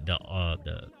stages, and the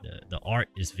art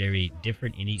is very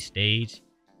different in each stage.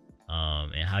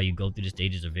 And how you go through the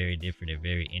stages are very different. They're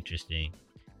very interesting.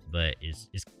 But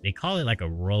they call it like a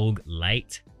rogue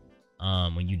light.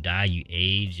 When you die, you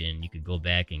age, and you could go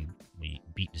back, and when you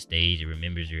beat the stage, it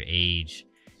remembers your age.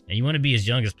 And you want to be as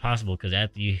young as possible, because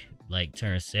after you like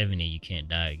turn 70, you can't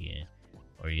die again,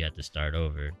 or you have to start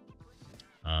over.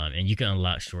 And you can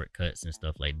unlock shortcuts and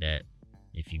stuff like that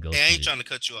if you go. Hey, I ain't trying to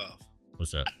cut you off.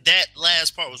 What's up? That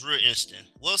last part was real interesting.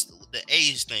 What's the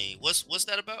age thing? What's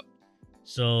that about?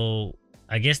 So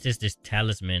I guess there's this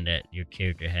talisman that your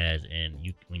character has, and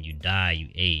when you die, you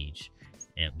age,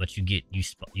 but you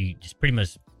just pretty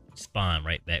much spawn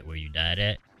right back where you died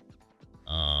at.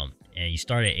 And you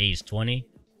start at age 20,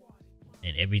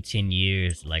 and every 10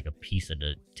 years, like a piece of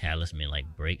the talisman like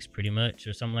breaks pretty much,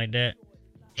 or something like that.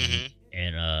 Mm-hmm.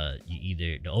 And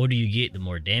the older you get, the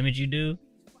more damage you do,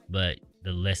 but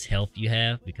the less health you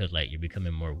have, because like you're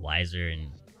becoming more wiser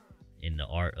in the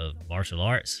art of martial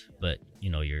arts. But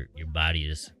your body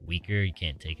is weaker. You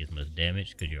can't take as much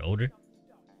damage because you're older.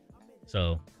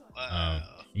 So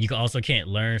you can't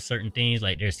learn certain things,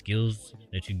 like there's skills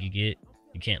that you can get.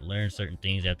 You can't learn certain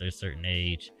things after a certain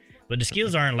age. But the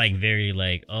skills aren't like very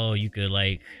like, oh, you could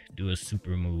like do a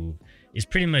super move. it's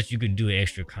pretty much you could do an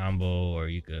extra combo, or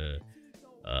you could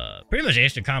pretty much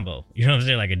extra combo. You know what I'm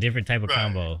saying? Like a different type of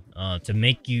combo to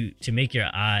make your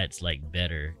odds like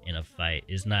better in a fight.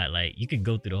 It's not like you could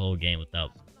go through the whole game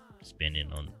without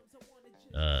spending on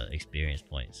experience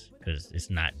points, because it's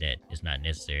not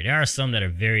necessary. There are some that are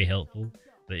very helpful,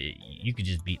 but you could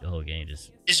just beat the whole game.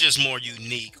 It's just more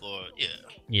unique, or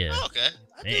yeah. Oh, okay,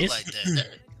 I do like that.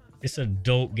 It's a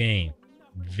dope game,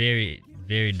 very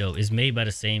very dope. It's made by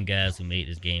the same guys who made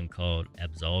this game called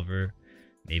Absolver,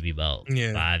 maybe about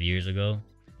 5 years ago,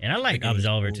 and I liked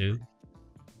Absolver too.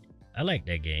 I like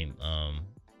that game.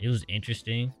 It was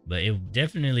interesting, but it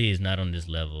definitely is not on this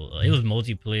level. It was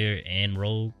multiplayer and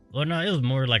rogue. Or no, it was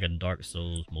more like a Dark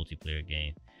Souls multiplayer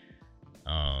game.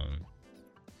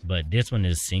 But this one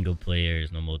is single player,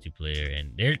 there's no multiplayer,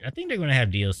 and I think they're gonna have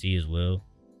DLC as well.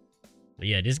 But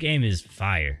yeah, this game is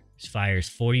fire. It's fire. It's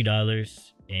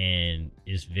 $40, and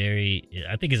it's very.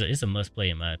 I think it's a must play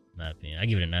in my opinion. I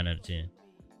give it a 9 out of 10.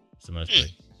 It's a must play.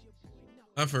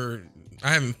 I've heard. I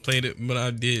haven't played it, but I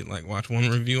did like watch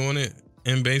one review on it,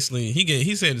 and basically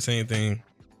he said the same thing.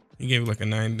 He gave it like a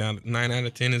 9 out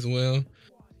of 10 as well,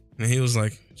 and he was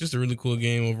like, just a really cool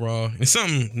game overall. It's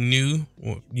something new,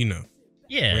 you know.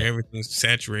 Yeah. Where everything's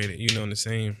saturated, you know, in the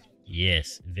same.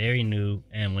 Yes, very new.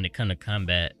 And when it comes to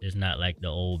combat, it's not like the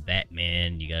old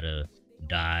Batman. You gotta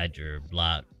dodge or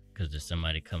block because there's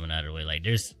somebody coming out of the way. Like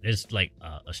there's like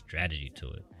a strategy to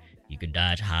it. You could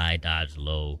dodge high, dodge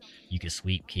low. You can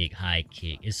sweep kick, high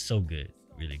kick. It's so good,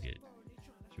 really good.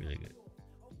 It's really good.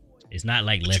 It's not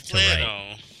like left to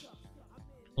right.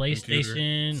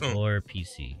 PlayStation or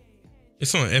PC.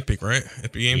 It's on Epic, right?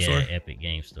 Epic Game Store. Yeah, Epic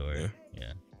Game Store.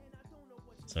 Yeah.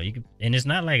 So you could, and it's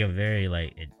not like a very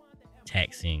like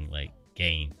taxing like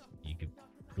game. You could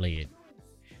play it.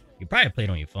 You could probably play it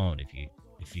on your phone if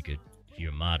you're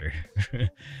a modder.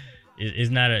 It's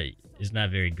not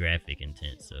very graphic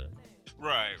intense. So.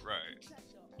 Right.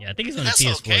 Yeah, I think it's on the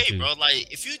PS4 okay, too. Bro.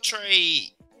 Like if you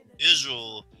trade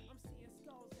visual,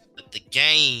 but the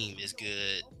game is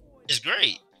good, it's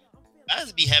great. I have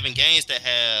to be having games that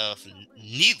have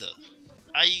neither.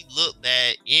 How you look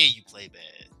bad and you play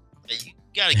bad. Like, you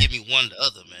gotta give me one or the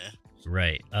other, man.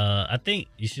 Right. I think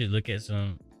you should look at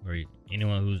some, or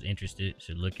anyone who's interested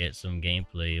should look at some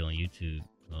gameplay on YouTube.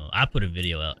 I put a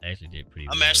video out. Actually did pretty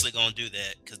well. I'm actually gonna do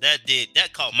that because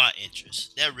that caught my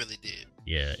interest. That really did.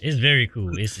 Yeah, it's very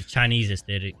cool. It's a Chinese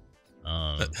aesthetic.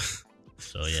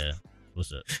 So yeah.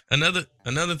 What's up?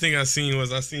 Another thing I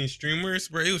seen streamers,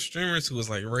 bro. It was streamers who was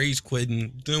like rage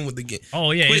quitting, done with the game.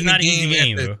 Oh yeah, it's not an easy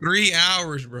game, after bro. 3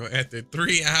 hours, bro. After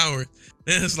 3 hours,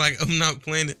 it's like I'm not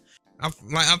playing it.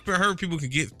 I've heard people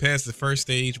could get past the first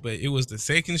stage, but it was the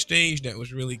second stage that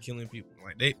was really killing people.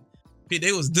 Like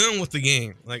they was done with the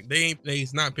game. Like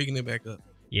they's not picking it back up.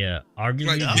 Yeah,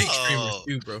 arguably like big streamers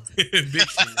too, bro. Big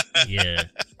streamers. Yeah,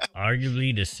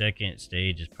 arguably the second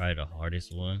stage is probably the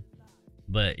hardest one.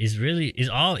 But it's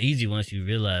all easy once you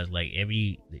realize the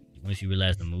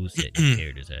moveset the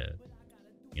characters have.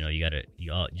 You know, you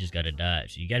just gotta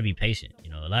dodge. You gotta be patient. You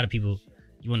know, a lot of people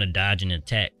you want to dodge and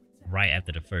attack right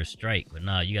after the first strike, but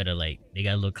nah, you gotta they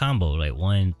got a little combo like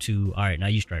 1, 2. All right, now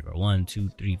you strike or 1, 2,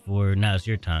 3, 4. Now it's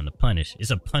your time to punish.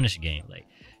 It's a punish game. Like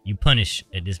you punish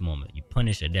at this moment, you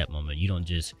punish at that moment. You don't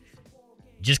just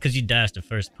because you dodged the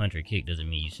first punch or kick doesn't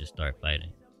mean you should start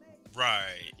fighting.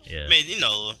 Right. Yeah. I mean, you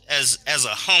know, as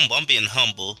I'm being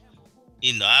humble.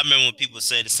 You know, I remember when people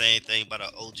say the same thing about an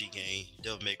OG game,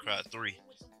 Devil May Cry 3,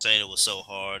 saying it was so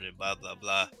hard and blah blah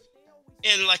blah.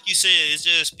 And like you said, it's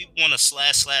just people want to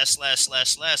slash.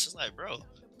 It's like, bro,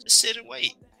 just sit and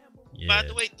wait. Yeah. I have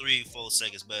to wait 3-4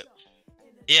 seconds, but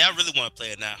yeah, I really want to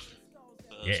play it now.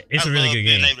 Yeah, it's a really good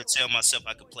game. Being able to tell myself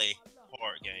I could play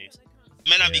hard games. It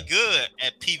may not be good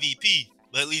at PvP,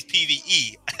 but at least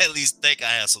PvE, I at least think I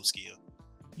have some skill.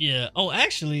 Yeah. Oh,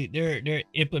 actually, they're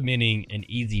implementing an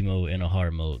easy mode and a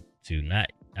hard mode too.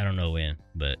 I don't know when,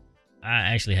 but I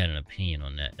actually had an opinion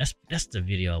on that. That's the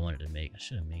video I wanted to make. I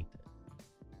should have made that.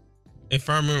 If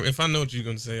I know what you're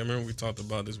gonna say, I remember we talked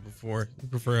about this before. You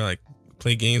prefer like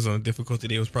play games on a difficulty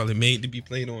they was probably made to be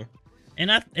played on.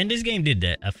 And this game did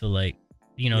that. I feel like,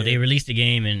 you know, they released the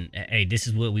game and hey, this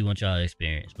is what we want y'all to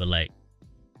experience. But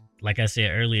like I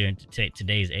said earlier, in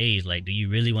today's age, like, do you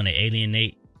really want to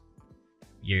alienate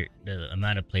the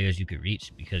amount of players you could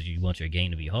reach because you want your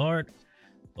game to be hard,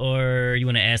 or you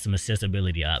want to add some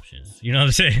accessibility options? You know what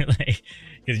I'm saying? Like,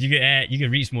 because you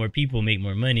could reach more people, make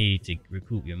more money to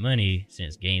recoup your money,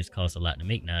 since games cost a lot to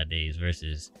make nowadays.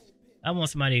 Versus, I want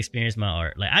somebody to experience my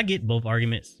art. Like, I get both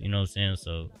arguments. You know what I'm saying?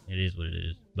 So it is what it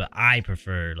is. But I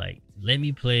prefer, like, let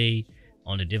me play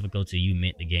on the difficulty you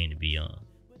meant the game to be on.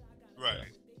 Right.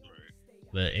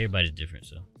 but everybody's different.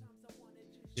 So,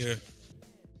 Yeah.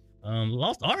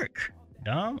 Lost Ark,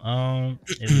 Dom.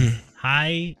 It was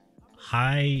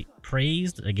high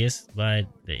praised, I guess, by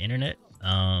the internet.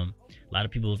 A lot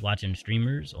of people was watching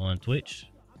streamers on Twitch,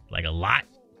 like a lot,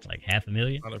 like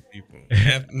 500,000. A lot of people.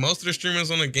 Most of the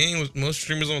streamers on the game most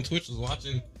streamers on Twitch was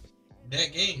watching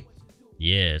that game.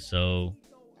 Yeah, so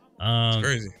It's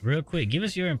crazy. real quick, give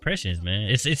us your impressions, man.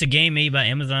 It's a game made by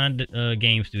Amazon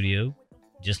Game Studio,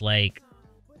 just like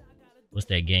what's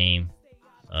that game?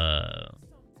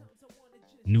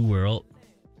 New World,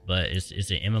 but it's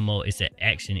an MMO. It's an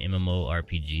action MMO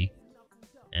RPG.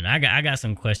 And I got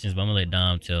some questions, but I'm gonna let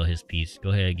Dom tell his piece. Go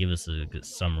ahead, give us a good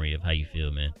summary of how you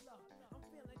feel, man.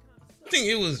 I think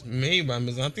it was made by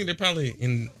Amazon. I think they probably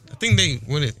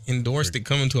endorsed it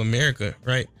coming to America,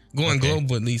 right? Going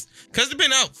global at least, because it's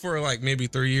been out for like maybe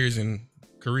 3 years in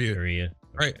Korea.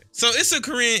 Right? So it's a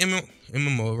Korean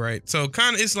MMO, right? So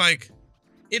kind of it's like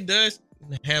it does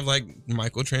have like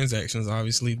microtransactions,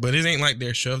 obviously, but it ain't like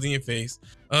they're shoved in your face.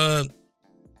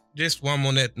 Just while I'm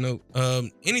on that note,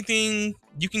 anything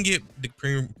you can get the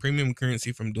premium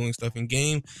currency from doing stuff in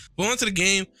game. But onto the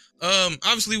game,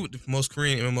 obviously with most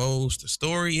Korean MMOs, the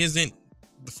story isn't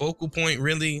the focal point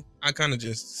really. I kind of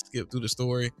just skipped through the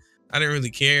story. I didn't really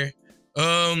care.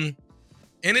 And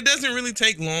it doesn't really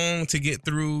take long to get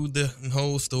through the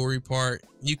whole story part.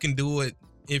 You can do it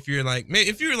if you're like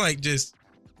just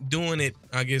doing it,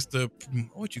 I guess the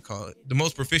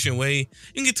most proficient way.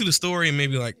 You can get to the story in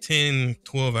maybe like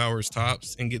 10-12 hours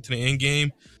tops and get to the end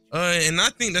game. And I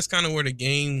think that's kind of where the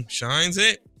game shines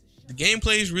at. The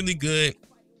gameplay is really good.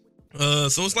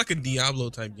 So it's like a Diablo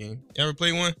type game. You ever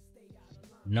play one?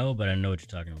 No, but I know what you're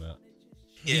talking about.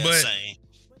 Yeah, But same.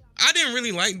 I didn't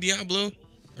really like Diablo,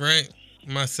 right?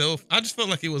 Myself, I just felt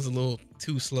like it was a little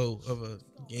too slow of a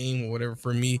game or whatever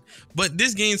for me. But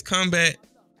this game's combat,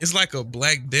 it's like a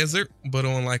Black Desert, but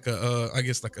on like a I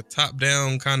guess like a top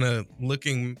down kind of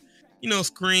looking,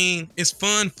 screen. It's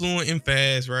fun, fluent, and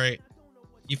fast, right?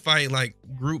 You fight like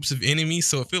groups of enemies,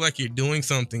 so it feel like you're doing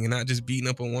something and not just beating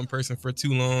up on one person for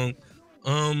too long.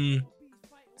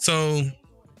 So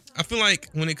I feel like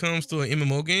when it comes to an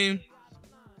MMO game,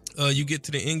 you get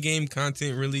to the end game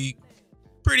content really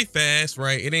pretty fast,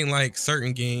 right? It ain't like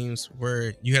certain games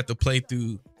where you have to play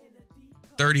through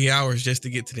 30 hours just to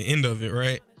get to the end of it,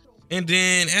 right? And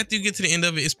then after you get to the end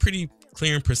of it, it's pretty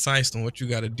clear and precise on what you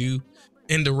got to do.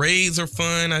 And the raids are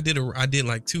fun. I did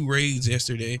like 2 raids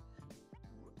yesterday.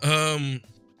 And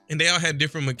they all had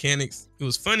different mechanics. It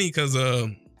was funny because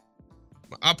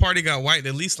our party got wiped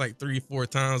at least like 3-4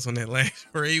 times on that last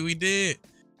raid we did.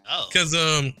 Oh, Because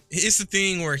it's the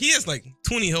thing where he has like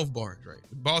 20 health bars, right?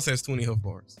 The boss has 20 health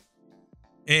bars.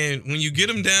 And when you get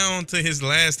him down to his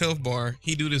last health bar,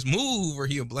 he do this move where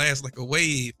he'll blast like a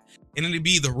wave, and it'll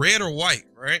be the red or white,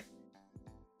 right?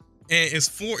 And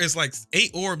it's like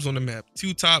 8 orbs on the map,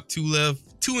 2 top, 2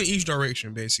 left, 2 in each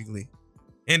direction, basically.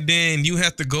 And then you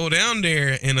have to go down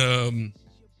there and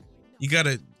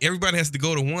everybody has to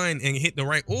go to one and hit the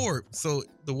right orb. So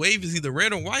the wave is either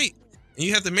red or white. And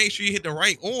you have to make sure you hit the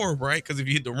right orb, right? Because if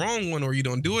you hit the wrong one or you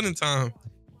don't do it in time,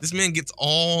 this man gets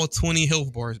all 20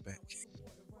 health bars back.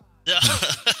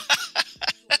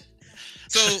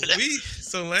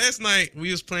 So last night we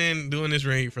was doing this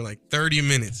raid for like 30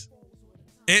 minutes.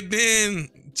 And then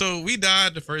so we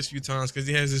died the first few times because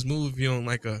he has this move you don't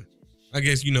like like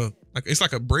it's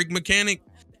like a break mechanic.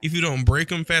 If you don't break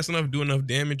him fast enough, do enough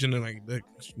damage in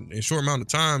a short amount of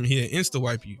time, he'll insta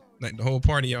wipe you. Like the whole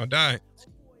party y'all died.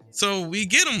 So we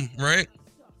get him, right?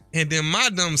 And then my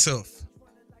dumb self,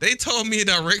 they told me a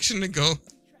direction to go.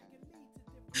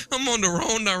 I'm on the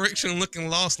wrong direction looking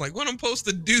lost. Like, what I'm supposed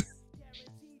to do?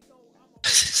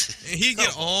 And he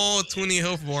get all 20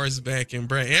 health bars back. And,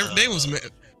 bro, they was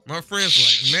mad. My friends were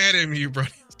like mad at me, bro.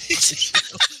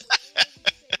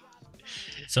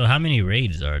 So how many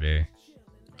raids are there?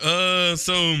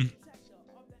 So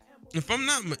if I'm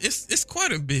not, it's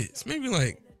quite a bit. It's maybe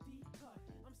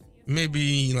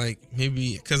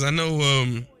because I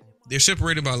know they're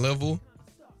separated by level.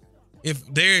 If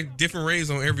they're different raids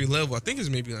on every level, I think it's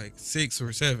maybe like 6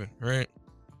 or 7, right?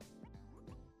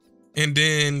 And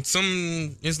then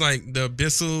it's like the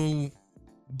Abyssal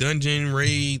dungeon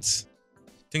raids.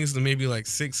 I think it's maybe like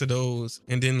 6 of those.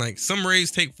 And then like some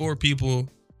raids take 4 people,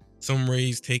 some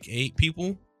raids take 8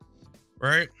 people,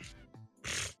 right?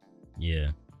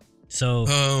 Yeah. So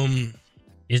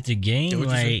is the game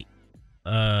like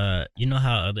you know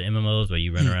how other MMOs where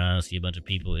you run around, see a bunch of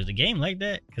people. Is the game like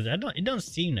that? Because it don't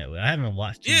seem that way. I haven't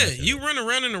watched. Yeah, you run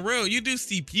around in the world, you do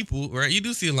see people, right? You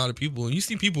do see a lot of people, and you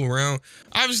see people around.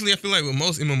 Obviously, I feel like with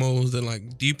most MMOs, the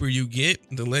like deeper you get,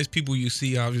 the less people you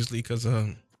see. Obviously, because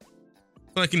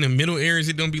like in the middle areas,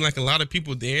 it don't be like a lot of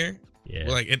people there. Yeah.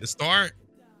 Like at the start,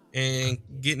 and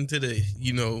getting to the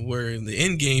where the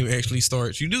end game actually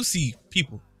starts, you do see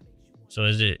people. So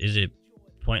is it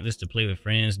pointless to play with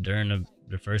friends during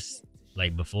the first,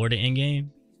 like, before the end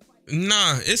game?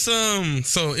 Nah, it's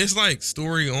so it's like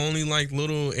story only, like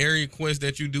little area quests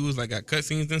that you do is like got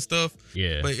cutscenes and stuff.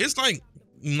 Yeah. But it's like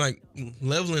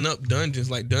leveling up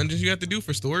dungeons, like dungeons you have to do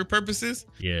for story purposes.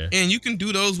 Yeah. And you can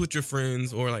do those with your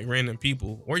friends or like random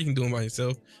people, or you can do them by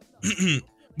yourself.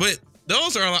 But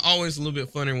those are like always a little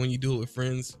bit funner when you do it with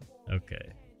friends.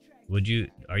 Okay.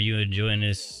 Are you enjoying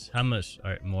this? How much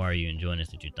more are you enjoying this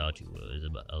that you thought you would? Is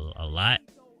it a lot?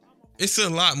 It's a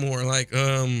lot more. Like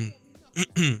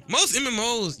most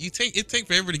MMOs, it take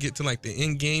forever to get to like the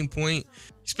end game point,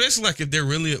 especially like if they're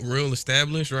really real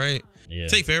established, right? Yeah.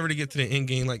 Take forever to get to the end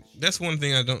game. Like that's one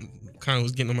thing I don't kind of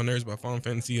was getting on my nerves about Final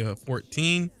Fantasy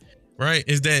 14, right?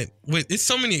 Is that it's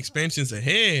so many expansions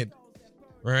ahead,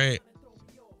 right?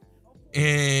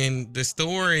 And the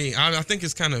story, I think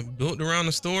it's kind of built around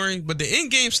the story, but the end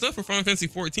game stuff for Final Fantasy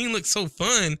 14 looks so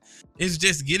fun. It's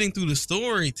just getting through the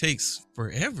story takes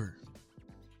forever.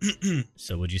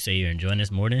 So would you say you're enjoying this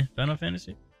more than Final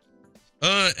Fantasy?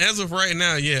 As of right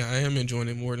now, yeah, I am enjoying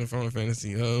it more than Final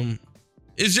Fantasy.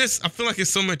 It's just I feel like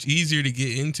it's so much easier to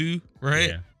get into, right?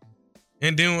 Yeah.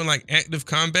 And then with like active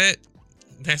combat,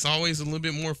 that's always a little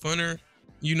bit more funner,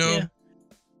 Yeah.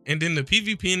 And then the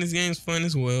PvP in this game is fun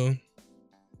as well.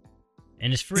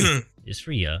 And it's free. It's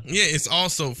free, y'all. Yeah, it's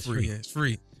also free. Yeah, it's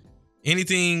free.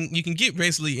 Anything you can get,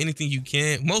 basically anything you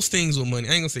can. Most things with money.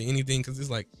 I ain't gonna say anything because it's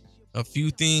like a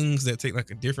few things that take like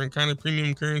a different kind of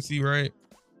premium currency, right?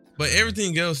 But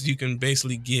everything else you can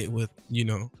basically get with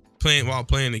playing while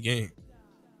playing the game.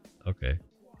 Okay.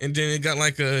 And then it got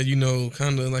like a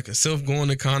kind of like a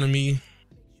self-going economy,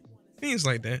 things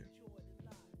like that.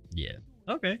 Yeah.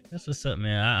 Okay. That's what's up,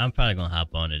 man. I'm probably gonna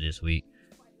hop on it this week.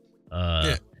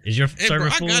 Yeah. Is your Hey, server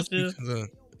bro, full still?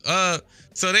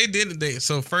 So they did it.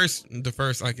 So the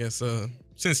first, I guess,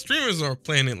 since streamers are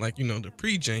playing it like the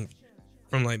pre-jank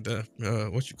from like the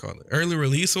early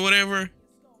release or whatever,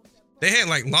 they had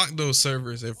like locked those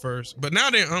servers at first, but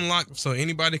now they're unlocked, so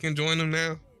anybody can join them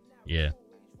now. Yeah.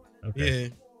 Okay. Yeah,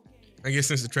 I guess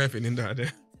since the traffic didn't die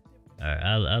there. All right.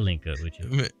 I'll link up with you.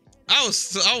 Man, I was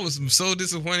so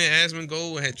disappointed.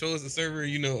 Asmongold had chose the server,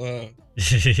 or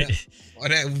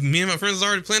that me and my friends was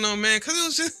already playing on, man, because it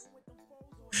was just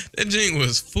that jank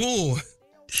was full.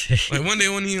 Like one day,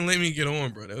 wouldn't even let me get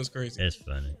on, bro. That was crazy. That's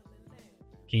funny.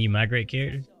 Can you migrate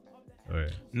characters? Or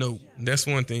No, that's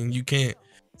one thing you can't.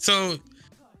 So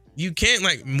you can't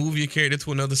like move your character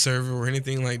to another server or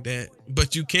anything like that,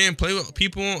 but you can play with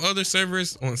people on other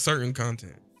servers on certain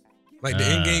content. Like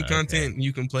the in-game content,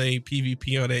 you can play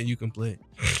PvP, all that you can play.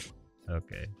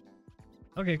 Okay.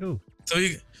 Okay, cool. So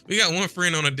we got one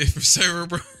friend on a different server,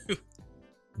 bro.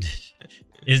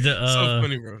 Is the so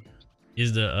funny, bro.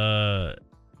 Is the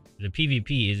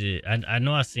PvP, is it I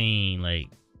know I seen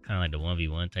like kind of like the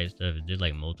 1v1 type stuff. Is there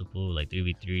like multiple, like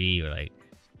 3v3 or like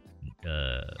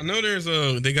I know there's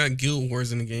they got guild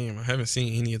wars in the game. I haven't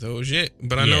seen any of those yet,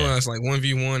 but I know it's like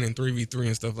 1v1 and 3v3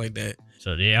 and stuff like that.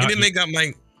 So they are, and then they got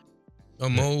like a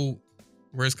mode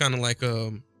where it's kind of like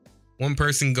one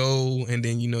person go and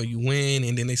then you win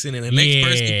and then they send in the next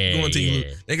person going to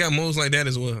you. They got modes like that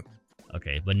as well.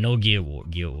 Okay, but no guild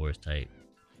wars type.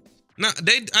 No,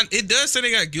 it does say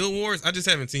they got guild wars. I just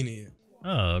haven't seen it yet.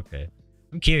 Oh, okay.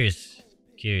 I'm curious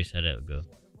how that would go.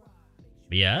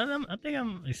 But yeah, I think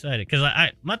I'm excited because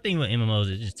my thing with MMOs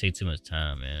is it just takes too much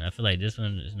time, man. I feel like this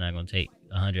one is not gonna take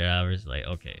 100 hours. Like,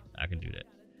 okay, I can do that.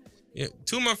 Yeah,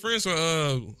 two of my friends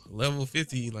were level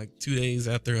 50 like 2 days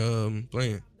after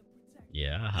playing.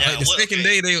 Yeah. Like the second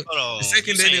day they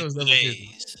was level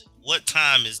 50. What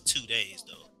time is 2 days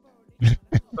though?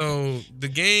 So the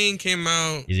game came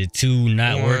out. Is it 2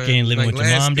 not working, living like with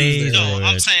your mom days? No,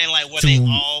 I'm saying like were they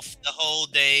off the whole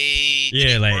day?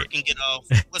 Yeah, like work and get off.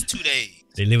 What's 2 days?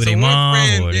 They live with their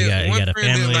mom, or they got a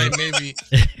family. Like maybe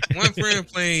one friend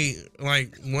played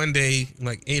like one day,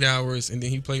 like 8 hours, and then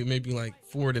he played maybe like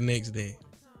 4 the next day.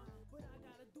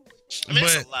 I mean,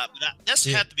 that's a lot, but that's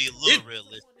have to be a little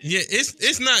realistic. Yeah,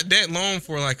 it's not that long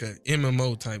for like a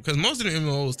MMO type, because most of the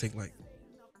MMOs take like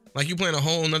you playing a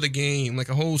whole another game, like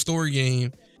a whole story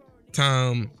game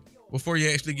time before you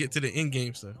actually get to the end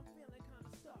game stuff.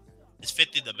 Is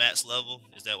 50 the max level?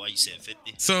 Is that why you said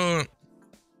 50? So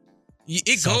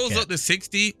It Soft goes cap. up to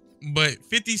 60, but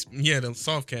 50, yeah, the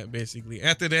soft cap basically.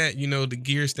 After that, the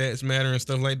gear stats matter and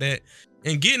stuff like that.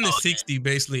 And getting to 60,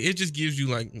 basically, it just gives you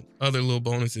like other little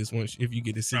bonuses if you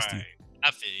get to 60. Right.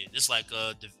 I feel you. It's like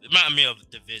it remind me of a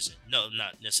Division. No,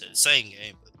 not necessarily the same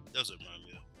game, but those remind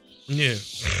me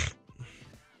of.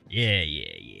 Yeah.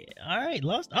 Yeah. All right,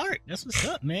 Lost Ark. That's what's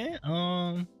up, man.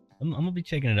 I'm gonna be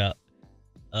checking it out.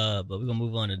 But we're gonna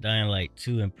move on to Dying Light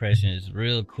 2 impressions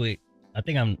real quick. I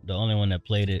think I'm the only one that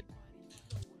played it.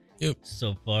 Yep.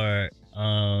 So far.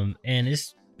 And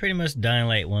it's pretty much Dying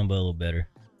Light 1, but a little better.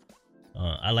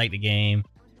 I like the game.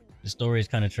 The story is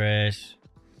kind of trash.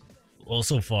 Well,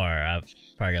 so far I've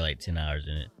probably got like 10 hours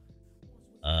in it.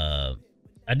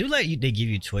 I do like they give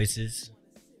you choices.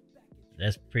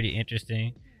 That's pretty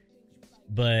interesting.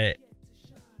 But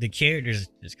the characters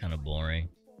is kind of boring.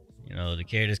 The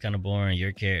character's kind of boring.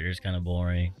 Your character's kind of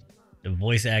boring. The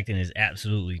voice acting is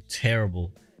absolutely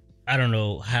terrible. I don't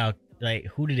know how. Like,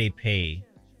 who do they pay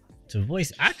to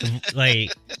voice act?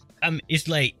 It's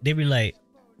like they be like,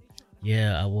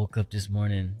 "Yeah, I woke up this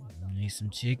morning and ate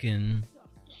some chicken."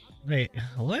 Like,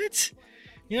 what?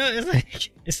 It's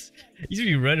like you should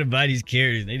be running by these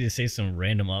characters. And they just say some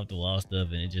random off the wall stuff,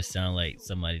 and it just sounds like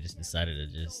somebody just decided to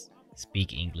just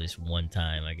speak English one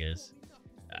time. I guess.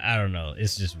 I don't know.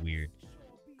 It's just weird.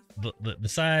 But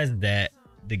besides that,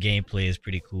 the gameplay is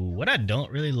pretty cool. What I don't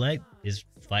really like is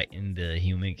fighting the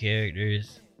human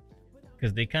characters,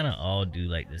 because they kind of all do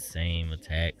like the same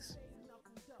attacks.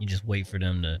 You just wait for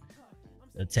them to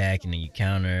attack and then you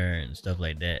counter and stuff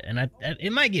like that. And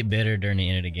it might get better during the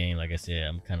end of the game. Like I said,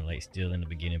 I'm kind of like still in the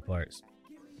beginning parts,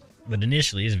 but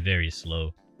initially it's very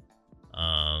slow.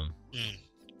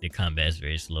 The combat is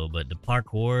very slow, but the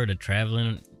parkour, the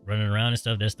traveling, running around and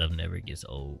stuff, that stuff never gets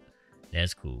old.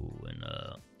 That's cool.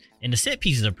 And the set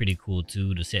pieces are pretty cool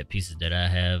too. The set pieces that I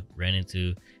have ran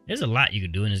into, there's a lot you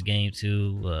can do in this game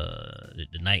too.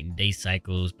 The night and day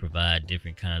cycles provide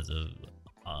different kinds of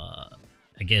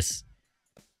I guess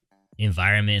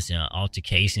environments and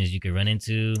altercations you could run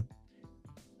into.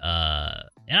 And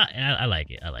I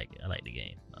like it. I like the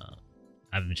game.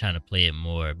 I've been trying to play it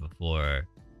more before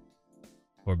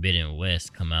Forbidden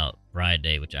West come out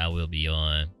Friday, which I will be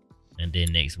on. And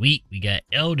then next week we got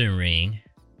Elden Ring,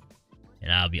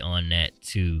 and I'll be on that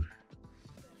too.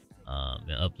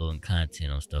 Been uploading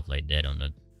content on stuff like that on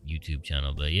the YouTube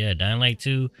channel. But yeah, Dying Light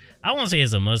 2, I won't say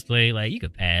it's a must play. Like, you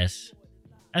could pass.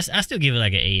 I still give it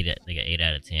like an 8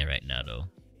 out of 10 right now though.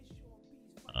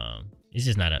 It's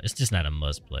just not a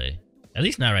must play. At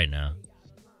least not right now.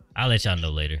 I'll let y'all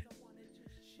know later.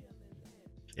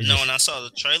 When I saw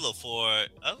the trailer for it,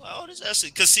 I was like, oh, this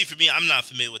actually, because see, for me, I'm not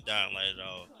familiar with Dying Light at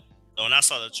all. So when I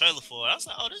saw the trailer for it, I was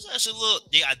like, oh, this actually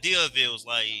the idea of it was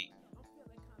like,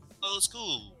 oh, it's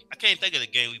cool. I can't think of the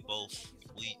game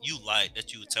you like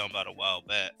that you were telling about a while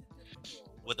back,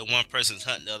 where the one person's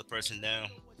hunting the other person down.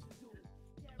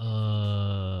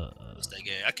 What's that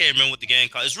game? I can't remember what the game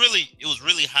called. It was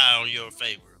really high on your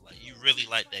favor. Like, you really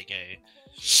liked that game.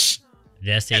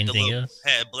 Did I say anything else?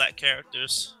 Had black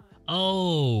characters.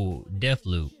 Oh,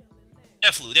 Deathloop.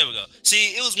 Deathloop, there we go.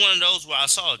 See, it was one of those where I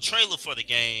saw a trailer for the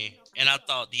game, and I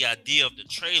thought the idea of the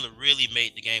trailer really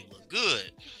made the game look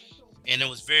good. And it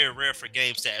was very rare for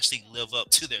games to actually live up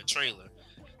to their trailer.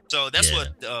 So that's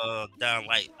what Dying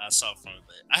Light I saw from it.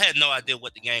 But I had no idea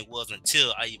what the game was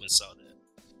until I even saw that.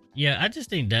 Yeah, I just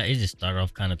think that it just started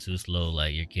off kind of too slow.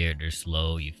 Like, your character's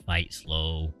slow, you fight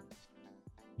slow.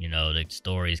 The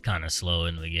story's kind of slow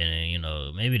in the beginning.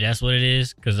 Maybe that's what it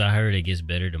is, because I heard it gets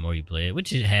better the more you play it,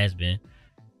 which it has been.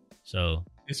 So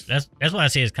that's why I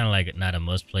say it's kind of like not a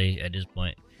must play at this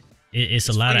point. It's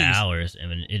a lot of hours,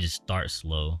 and it just starts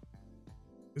slow.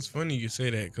 It's funny you say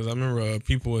that, because I remember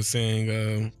people were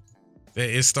saying that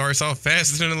it starts off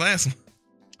faster than the last one.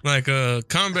 Like,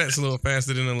 combat's a little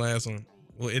faster than the last one.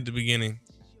 Well, at the beginning.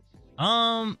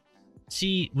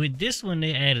 See, with this one,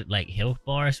 they added like health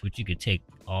bars, which you could take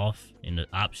off in the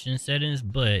option settings,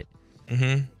 but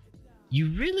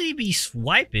you really be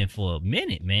swiping for a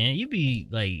minute, man. You be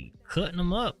like cutting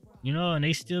them up, and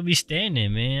they still be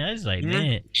standing, man. I was like,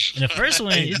 man. In the first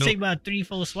one, it take about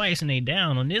 3-4 swipes and they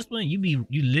down. On this one, you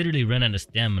literally run out of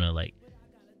stamina like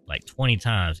 20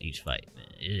 times each fight, man.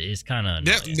 It's kind of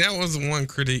that was one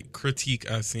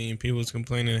critique I seen. People was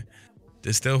complaining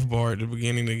the stealth bar at the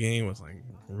beginning of the game was like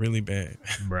really bad.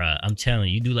 Bruh, I'm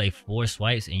telling you, do like 4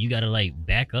 swipes and you gotta like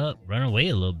back up, run away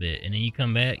a little bit, and then you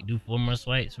come back, do 4 more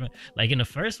swipes. Like in the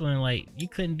first one, like you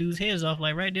couldn't do his heads off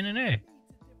like right then and there.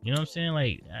 You know what I'm saying?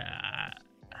 Like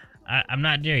I'm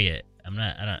not there yet. I'm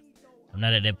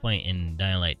not at that point in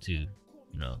Dying Light 2.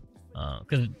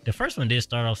 Because the first one did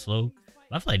start off slow.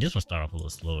 I feel like this one started off a little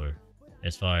slower.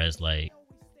 as far as like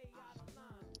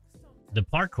the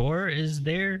parkour is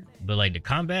there, but like the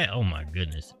combat, oh my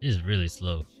goodness, it's really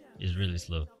slow. It's really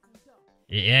slow.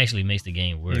 It actually makes the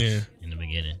game worse in the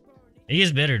beginning. It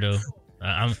gets better though.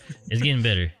 It's getting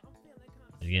better.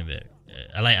 It's getting better.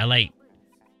 I like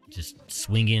just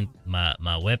swinging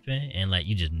my weapon and like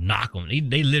you just knock them.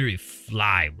 They literally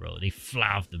fly, bro. They fly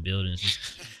off the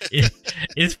buildings.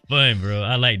 It's fun, bro.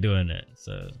 I like doing that.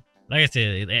 So, like I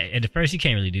said, at the first you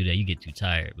can't really do that. You get too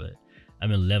tired, but I've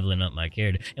been leveling up my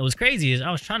character. And what's crazy is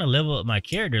I was trying to level up my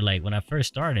character like when I first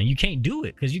started, and you can't do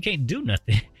it because you can't do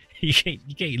nothing. you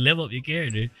can't level up your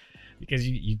character because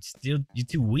you're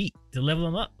too weak to level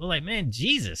them up. We're like, man,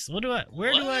 Jesus, where do I?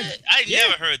 I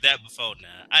never heard that before. Now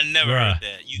I never heard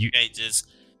that. You can't just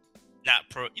not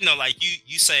like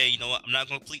you say, you know what? I'm not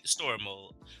gonna complete the story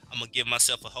mode. I'm gonna give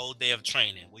myself a whole day of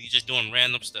training where you're just doing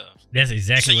random stuff. That's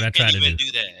exactly what I try to do.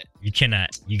 Do that. You cannot.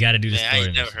 You got to do the story. I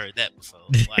ain't never heard that before.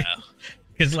 Wow.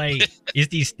 Because like it's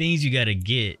these things you got to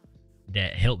get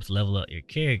that helps level up your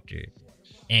character.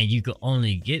 And you can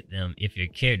only get them if your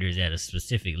character is at a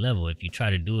specific level. If you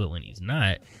try to do it when he's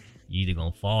not, you're either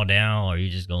going to fall down or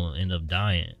you're just going to end up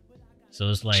dying. So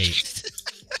it's like,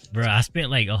 bro, I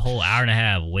spent like a whole hour and a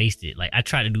half wasted. Like I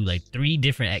tried to do like 3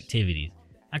 different activities.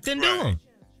 I couldn't do them.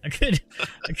 I couldn't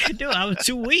do it. I was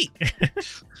too weak.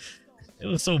 It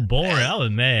was so boring. I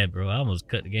was mad, bro. I almost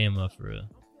cut the game off for real.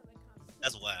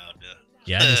 That's wild, dude.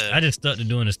 Yeah, I just stuck to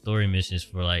doing the story missions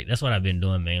for like, that's what I've been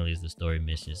doing mainly is the story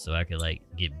missions so I could like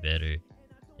get better.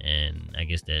 And I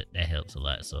guess that helps a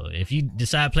lot. So if you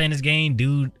decide playing this game,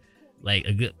 do like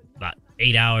a good about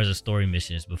 8 hours of story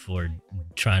missions before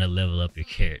trying to level up your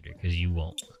character, because you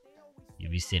won't.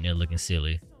 You'll be sitting there looking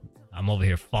silly. I'm over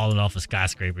here falling off of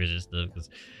skyscrapers and stuff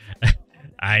because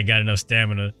I ain't got enough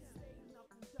stamina.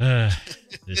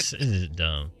 This is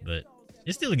dumb, but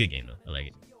it's still a good game though. I like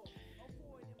it.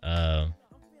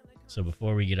 So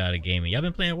before we get out of gaming, y'all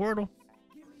been playing Wordle?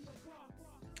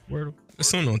 That's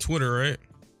something on Twitter, right?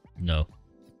 No.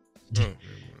 Oh.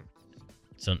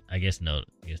 So I guess no.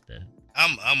 I guess that.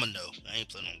 I'm a no. I ain't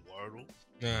playing on Wordle.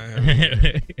 Nah, I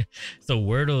haven't. So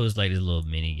Wordle is like this little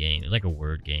mini game. It's like a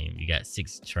word game. You got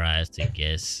 6 tries to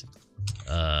guess,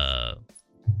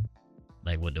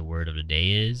 like what the word of the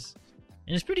day is,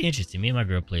 and it's pretty interesting. Me and my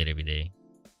girl play it every day.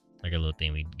 Like a little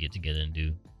thing we get together and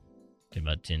do. Take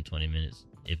about 10-20 minutes,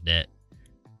 if that.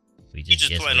 We You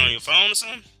just play it on your phone or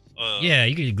something? Yeah,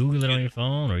 you could Google it on your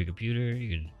phone or your computer.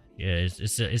 You could. Yeah,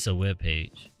 it's a web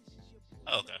page.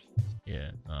 Oh, okay.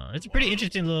 Yeah, it's a pretty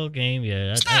interesting little game.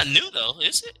 Yeah, it's not new though,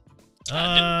 is it?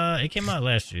 It came out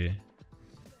last year.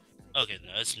 Okay,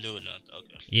 no, it's new enough.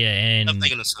 Okay. Yeah, and I'm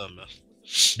thinking of something else.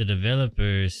 The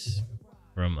developers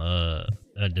from the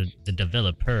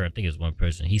developer, I think it's one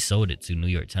person. He sold it to New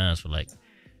York Times for like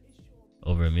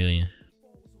over $1 million.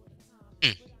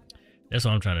 That's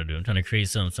what I'm trying to do. I'm trying to create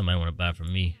something somebody want to buy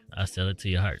from me. I sell it to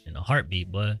your heart in a heartbeat,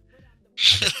 boy.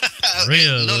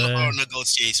 Real, no hard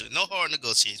negotiation. No hard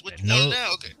negotiation. What you want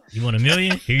now? Okay. You want $1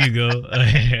 million? Here you go.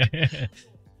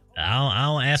 I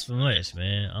don't ask for much,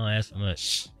 man. I don't ask for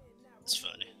much. It's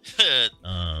funny.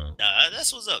 Nah,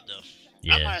 that's what's up though.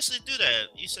 Yeah. I might actually do that.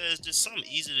 You said it's just something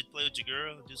easy to play with your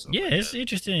girl. Do something. Yeah, like it's that.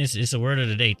 interesting. It's a word of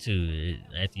the day too.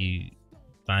 After you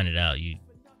find it out, you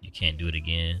can't do it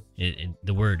again.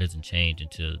 The word doesn't change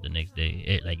until the next day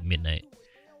at like midnight.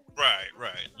 Right.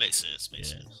 Makes sense.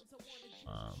 Sense.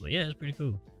 But yeah, it's pretty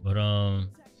cool. But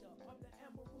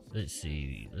let's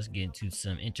see. Let's get into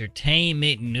some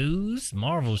entertainment news.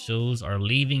 Marvel shows are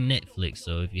leaving Netflix,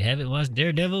 so if you haven't watched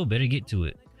Daredevil, better get to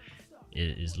it.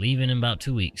 It is leaving in about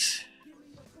 2 weeks.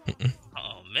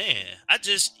 Oh man, I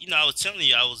was telling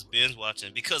you I was binge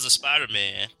watching because of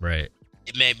Spider-Man. Right.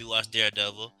 It made me watch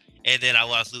Daredevil, and then I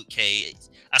watched Luke Cage.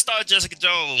 I started Jessica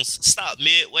Jones, stopped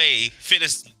midway,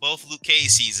 finished both Luke Cage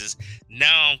seasons.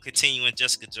 Now I'm continuing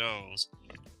Jessica Jones,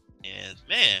 and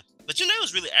man, but it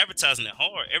was really advertising it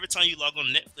hard. Every time you log on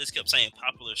to Netflix, it kept saying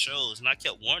popular shows, and I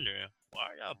kept wondering why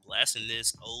are y'all blasting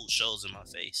this old shows in my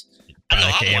face? I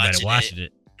know I'm watching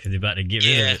it. Because they're about to get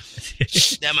rid of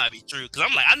it. That might be true. Because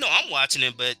I'm like, I know I'm watching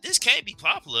it, but this can't be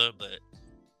popular. But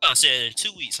I said in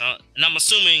 2 weeks, huh? And I'm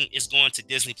assuming it's going to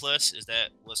Disney Plus. Is that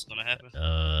what's going to happen?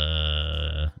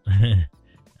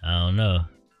 I don't know.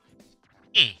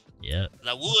 Yeah. And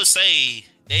I would say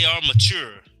they are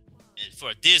mature. And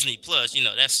for Disney Plus,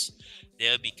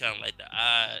 they'll be kind of like the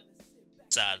odd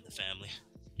side of the family.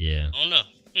 Yeah. I don't know.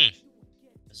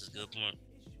 This is a good point.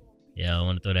 Yeah, I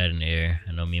want to throw that in the air.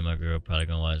 I know me and my girl probably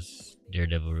gonna watch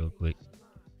Daredevil real quick.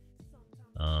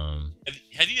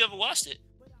 Have you ever watched it?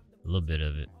 A little bit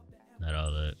of it, not all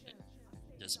of it.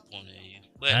 Disappointed in you.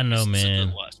 But I know, man. It's a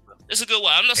good watch, bro. It's a good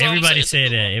watch. I'm not saying Everybody it's a said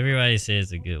good that. watch. Everybody says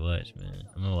it's a good watch, man.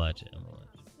 I'm gonna watch it.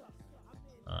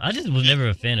 I just was never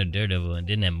a fan of Daredevil, and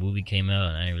then that movie came out,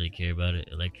 and I didn't really care about it,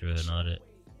 Elektra and all that.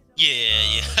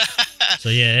 Yeah. So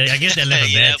yeah, I guess that left a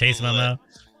Yeah, bad that taste in my movie mouth.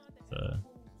 So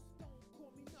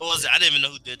What was it? I didn't even know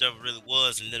who Daredevil really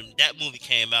was, and then that movie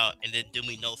came out, and then did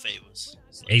me no favors.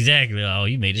 So, exactly. Oh,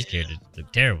 you made this character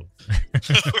look terrible.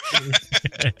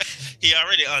 he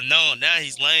already unknown. Now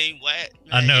he's lame, whack.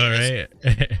 I Man, know, yeah,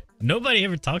 right? Nobody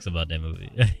ever talks about that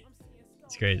movie.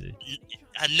 It's crazy.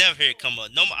 I never hear it come up.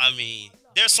 No, I mean,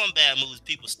 there's some bad movies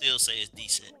people still say is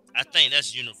decent. I think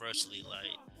that's universally like,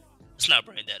 let's not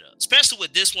bring that up. Especially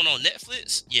with this one on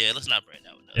Netflix. Yeah, let's not bring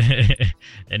that one up.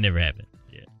 That never happened.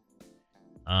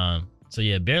 Yeah. So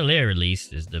yeah, Bel Air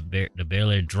released is the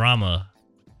Bel Air drama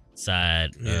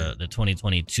side, Yeah. the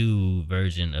 2022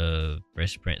 version of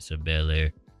Fresh Prince of Bel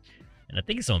Air, and I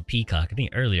think it's on Peacock. I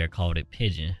think earlier I called it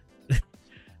Pigeon, but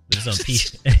it's on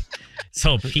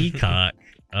So Peacock.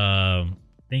 I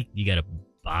think you gotta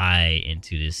buy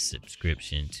into this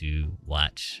subscription to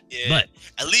watch. Yeah, But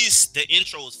at least the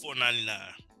intro was $4.99.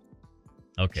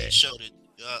 okay, They showed it.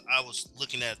 I was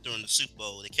looking at it during the Super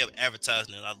Bowl. They kept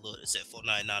advertising it. I looked. It said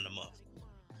 $4.99 a month.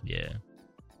 yeah.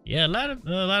 A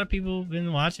lot of people have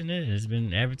been watching it. It's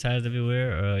been advertised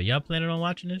everywhere. Y'all planning on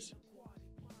watching this?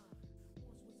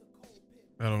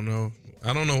 I don't know.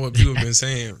 I don't know what people have been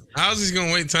saying. I was just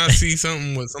gonna wait till I see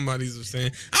something what somebody's was saying.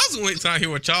 I was gonna wait till I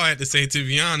hear what y'all had to say. To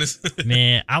be honest,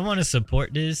 Man, I want to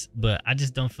support this, but I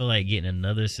just don't feel like getting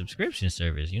another subscription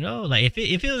service. You know, like if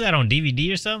it was out on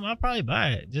DVD or something, I'll probably buy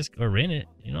it or rent it.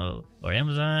 You know, or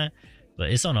Amazon.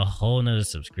 But it's on a whole nother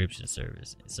subscription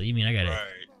service. So you mean I gotta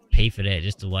pay for that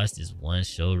just to watch this one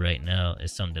show right now?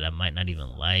 It's something that I might not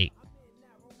even like.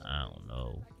 I don't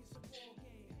know.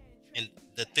 And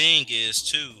the thing is,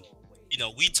 too, you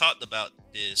know, we talked about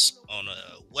this on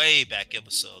a way back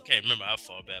episode. Can't remember how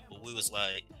far back, but we was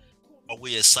like, are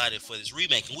we excited for this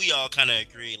remake? And we all kind of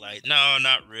agreed, like, no,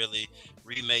 not really.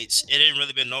 Remakes, it ain't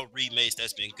really been no remakes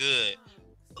that's been good.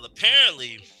 Well,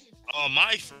 apparently, all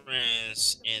my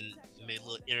friends and the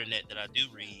little internet that I do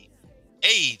read,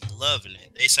 they loving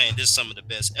it. They saying this is some of the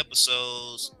best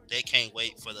episodes. They can't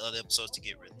wait for the other episodes to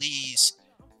get released.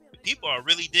 People are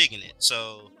really digging it.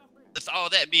 So, with all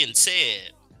that being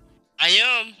said,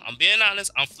 I'm being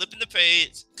honest, I'm flipping the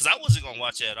page because I wasn't gonna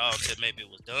watch it at all until maybe it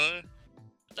was done.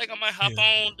 I think I might hop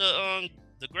on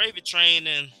the gravy train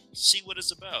and see what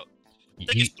it's about. I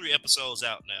think it's 3 episodes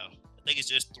out now. I think it's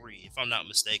just 3, if I'm not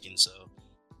mistaken. So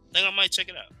I think I might check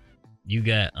it out. You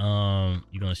got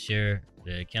you gonna share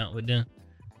the account with them?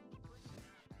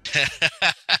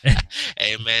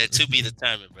 Hey man, to be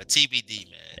determined, but TBD,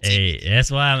 man. Hey,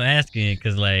 that's why I'm asking,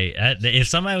 cause like, if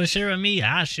somebody would share with me,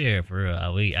 I'll share for real.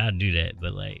 I'll do that.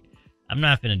 But like, I'm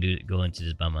not gonna go into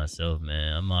this by myself,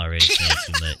 man. I'm already paying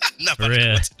too much. I'm not for about to real.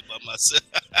 go into it by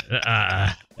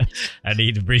myself. I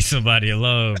need to bring somebody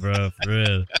along, bro. For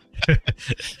real.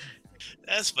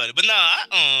 That's funny, but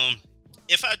nah,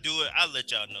 if I do it, I'll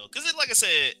let y'all know. Cause like I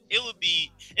said, it would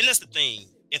be, and that's the thing.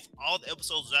 If all the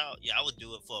episodes are out, yeah, I would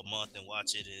do it for a month and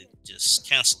watch it and just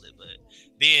cancel it. But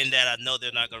being that I know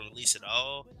they're not gonna release it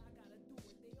all,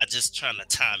 I just trying to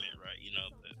time it right, you know.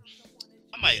 But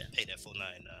I might pay that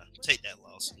 $4.99, take that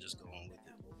loss, and just go on with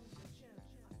it.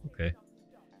 Okay.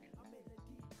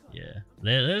 Yeah.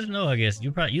 Let us know. I guess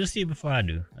you'll see it before I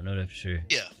do. I know that for sure.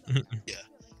 Yeah, yeah.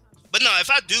 But no, if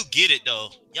I do get it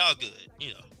though, y'all good, you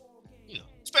know.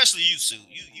 Especially you, Sue.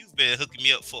 You've been hooking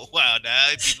me up for a while now.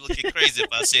 It'd be looking crazy if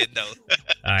I said no. All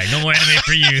right, no more anime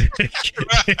for you.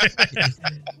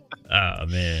 Oh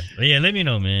man, but yeah, let me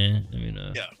know, man. Let me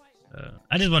know. Yeah.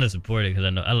 I just want to support it because I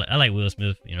know I like Will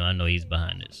Smith. You know, I know he's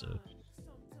behind it, so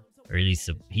or at least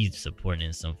he's supporting it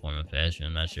in some form or fashion.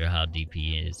 I'm not sure how deep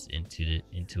he is into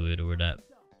it or not.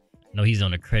 No, he's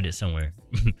on the credit somewhere,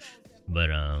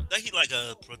 but I think he like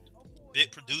a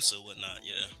big producer, or whatnot.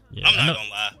 Yeah. Yeah, I'm not gonna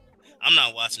lie. I'm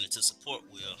not watching it to support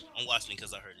Will. I'm watching it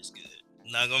because I heard it's good.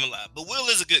 I'm not gonna lie, but Will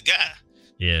is a good guy.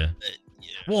 Yeah. But,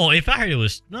 yeah. Well, if I heard it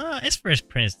was it's Fresh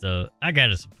Prince though, I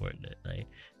gotta support that. Like,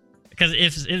 because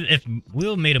if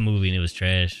Will made a movie and it was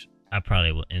trash, I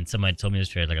probably would. And somebody told me it was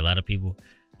trash, like a lot of people,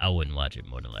 I wouldn't watch it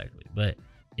more than likely. But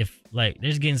if like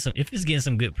if it's getting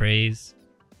some good praise,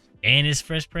 and it's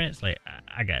Fresh Prince, like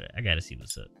I gotta see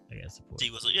what's up. I gotta support.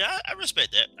 Yeah, I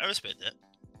respect that. I respect that.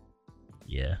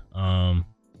 Yeah.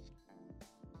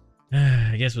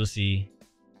 I guess we'll see.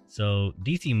 So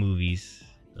DC movies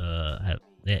it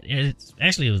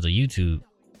was a YouTube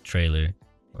trailer,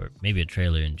 or maybe a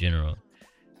trailer in general.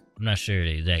 I'm not sure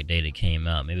the exact date it came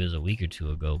out. Maybe it was a week or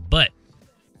two ago, but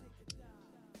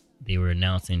they were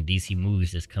announcing DC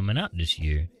movies that's coming out this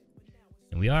year.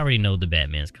 And we already know the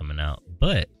Batman's coming out,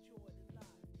 but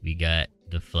we got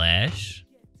the Flash.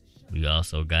 We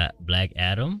also got Black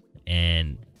Adam,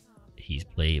 and he's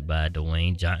played by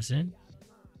Dwayne Johnson,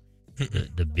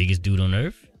 the biggest dude on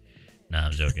earth. Nah,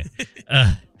 I'm joking.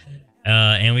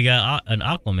 And we got an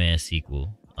Aquaman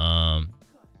sequel.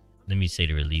 Let me say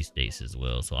the release dates as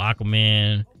well. So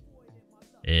Aquaman,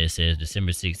 it says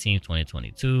December 16th,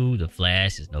 2022. The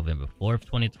Flash is November 4th,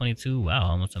 2022. Wow,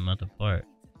 almost a month apart.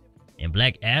 And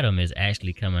Black Adam is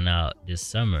actually coming out this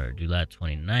summer, July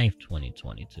 29th,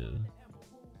 2022.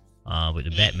 With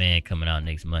the Batman coming out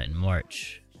next month in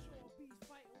March.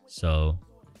 So,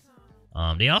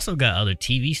 they also got other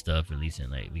TV stuff releasing.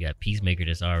 Like, we got Peacemaker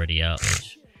that's already out,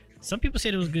 which some people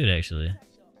said it was good, actually.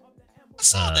 I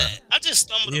saw that. I just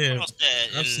stumbled across that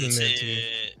I've and seen said, that too.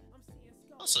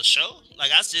 "What's a show?"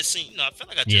 Like I just seen, I feel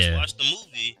like I just watched the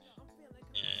movie,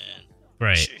 and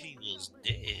I'm sure he was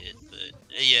dead,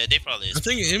 but yeah, they probably. I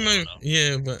think it might.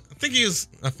 Yeah, but I think he was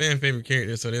a fan favorite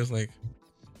character, so they was like,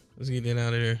 let's get that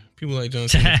out of there. People like John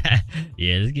Cena.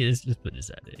 Yeah, let's put this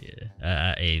out there.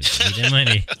 Yeah, hey, get that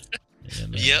money.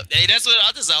 Yep, hey, that's what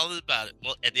I just all about it.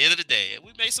 Well, at the end of the day,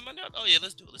 we made some money. Oh yeah,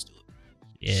 let's do it.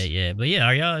 Yeah, but yeah,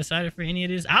 are y'all excited for any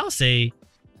of this? I'll say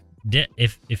that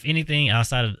if anything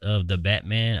outside of the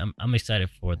Batman, I'm excited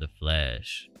for the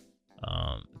Flash,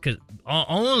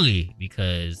 only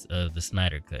because of the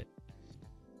Snyder Cut.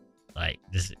 Like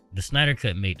the Snyder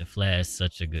Cut made the Flash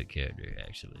such a good character,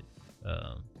 actually.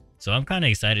 So I'm kind of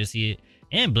excited to see it.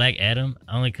 And Black Adam,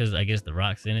 only because I guess The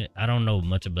Rock's in it. I don't know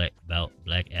much about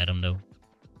Black Adam though.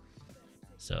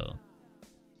 So,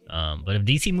 but if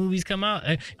DC movies come out,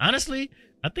 honestly,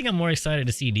 I think I'm more excited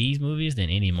to see these movies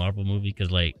than any Marvel movie because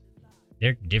like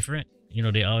they're different. You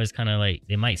know, they always kind of like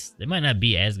they might not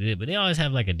be as good, but they always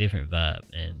have like a different vibe,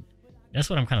 and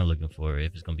that's what I'm kind of looking for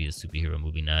if it's gonna be a superhero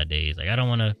movie nowadays. Like I don't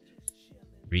want to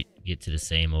get to the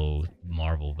same old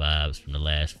Marvel vibes from the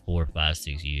last 4, 5,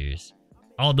 6 years.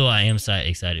 Although I am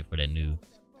excited for that new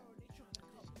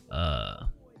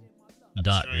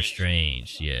Doctor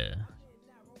Strange, yeah.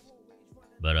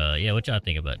 But yeah, what y'all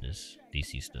think about this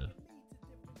DC stuff?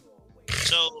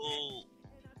 So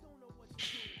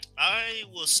I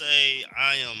will say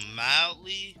I am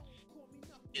mildly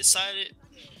excited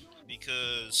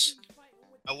because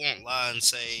I won't lie and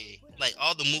say like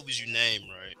all the movies you named,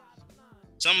 right?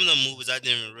 Some of the movies I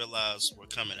didn't even realize were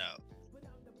coming out.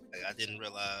 Like I didn't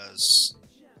realize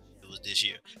it was this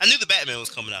year. I knew the Batman was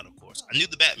coming out, of course. I knew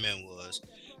the Batman was,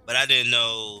 but I didn't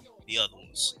know the other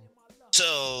ones.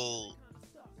 So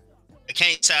I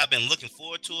can't say I've been looking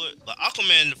forward to it, but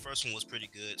Aquaman, the first one was pretty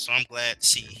good, so I'm glad to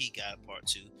see he got part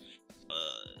 2.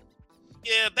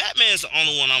 Yeah, Batman's the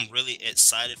only one I'm really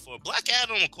excited for. Black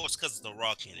Adam, of course, because of The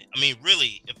Rock in it. I mean,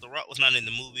 really, if The Rock was not in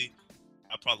the movie,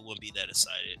 I probably wouldn't be that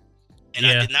excited. And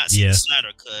I did not see the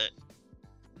Snyder Cut,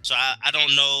 so I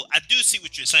don't know. I do see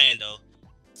what you're saying, though.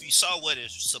 If you saw what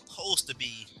it's supposed to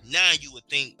be, now you would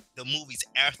think the movies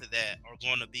after that are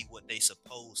going to be what they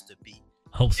supposed to be.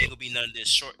 Hope so. Ain't gonna be none of this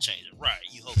shortchanging, right?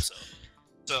 You hope so.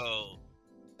 So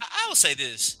I would say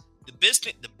this: the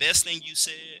best thing you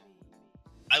said.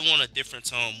 I want a different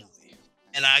tone movie,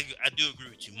 and I do agree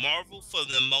with you. Marvel, for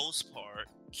the most part,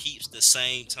 keeps the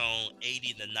same tone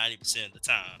 80 to 90% of the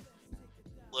time.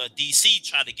 But DC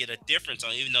try to get a different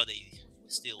tone, even though they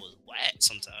still was whack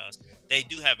sometimes. They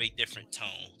do have a different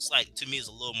tone. It's like, to me, it's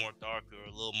a little more darker,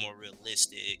 a little more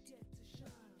realistic.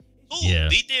 Ooh,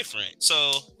 be different.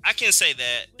 So I can say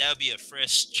that would be a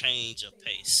fresh change of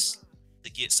pace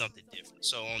to get something different.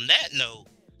 So on that note,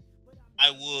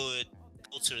 I would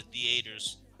go to the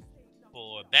theaters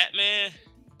for Batman.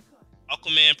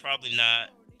 Aquaman, probably not.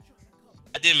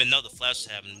 I didn't even know the Flash was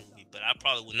having a movie, but I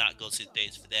probably would not go to the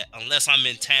theaters for that unless I'm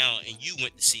in town and you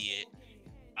went to see it.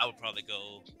 I would probably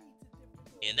go,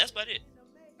 and that's about it.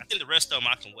 I think the rest of them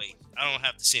I can wait. I don't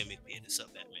have to see them in theaters.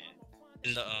 Up Batman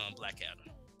and the Black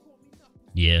Adam.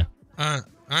 Yeah, I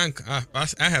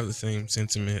have the same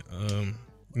sentiment.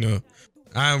 You know,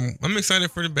 I'm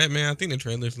excited for the Batman. I think the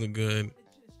trailers look good.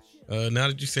 Now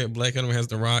that you said Black Adam has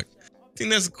The Rock, I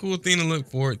think that's a cool thing to look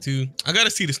forward to. I gotta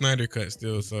see the Snyder Cut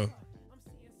still, so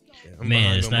yeah,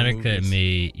 man, the Snyder Cut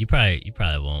you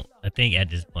probably won't. I think at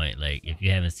this point, like if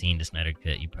you haven't seen the Snyder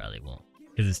Cut, you probably won't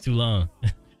because it's too long.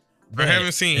 I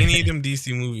haven't seen any of them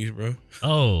DC movies, bro.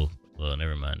 Oh, well,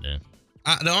 never mind then.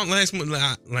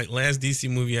 The last DC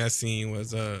movie I seen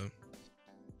was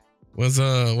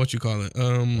what you call it?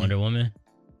 Wonder Woman.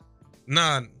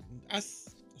 Nah, I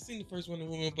seen the first Wonder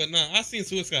Woman, but nah, I seen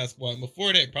Suicide Squad.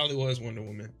 Before that, probably was Wonder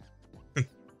Woman.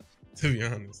 To be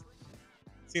honest,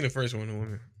 seen the first Wonder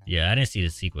Woman. Yeah, I didn't see the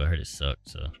sequel. I heard it sucked,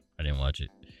 so I didn't watch it.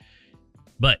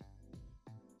 But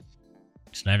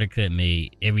Snyder Cut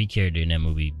made every character in that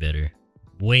movie better,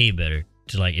 way better.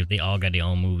 To like, if they all got their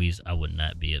own movies, I would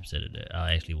not be upset at that.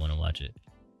 I actually want to watch it.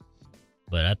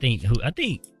 But I think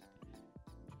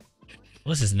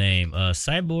what's his name?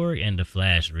 Cyborg and the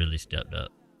Flash really stepped up.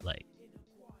 Like,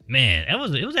 man, it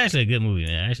was actually a good movie,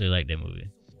 man. I actually like that movie.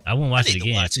 I won't watch it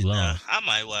again. It's too long. I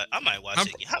might watch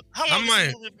it again. How long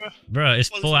is the movie, bro? Bro, it's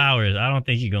 4 hours. I don't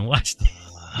think you're gonna watch it.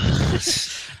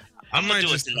 I'm gonna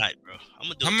do it tonight, bro.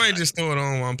 I might just throw it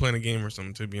on while I'm playing a game or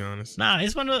something. To be honest. Nah,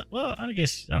 it's one of. Well, I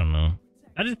guess I don't know.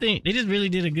 I just think they just really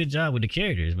did a good job with the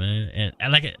characters, man. And I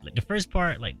like it. Like, the first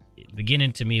part, like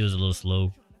beginning to me was a little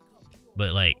slow,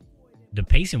 but like the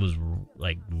pacing was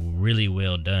like really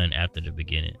well done after the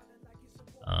beginning.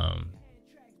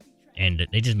 And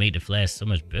they just made the Flash so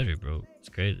much better, bro. It's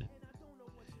crazy.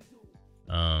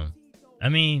 I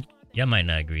mean, y'all might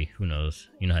not agree. Who knows?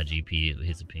 You know how GP is with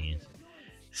his opinions.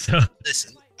 So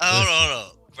listen, hold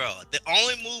on, bro. The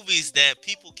only movies that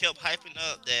people kept hyping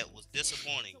up that was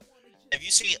disappointing. Have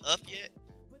you seen Up yet?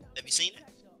 Have you seen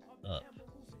it? Up.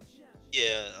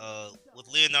 Yeah, with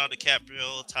Leonardo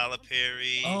DiCaprio, Tyler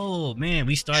Perry. Oh man,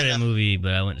 we started that movie,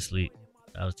 but I went to sleep.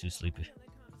 I was too sleepy.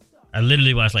 I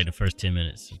literally watched like the first 10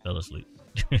 minutes and fell asleep.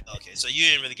 Okay, so you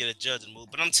didn't really get a judge of the movie,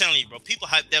 but I'm telling you, bro, people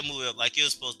hyped that movie up like it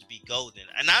was supposed to be golden,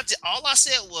 and all I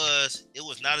said was it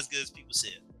was not as good as people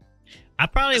said. I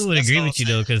probably would agree with you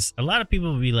though, because a lot of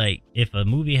people would be like, if a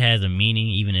movie has a meaning,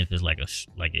 even if it's like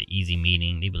an easy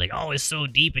meaning, they'd be like, "Oh, it's so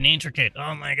deep and intricate."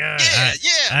 Oh my god!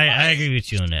 I agree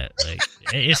with you on that. Like,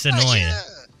 it's annoying. Yeah.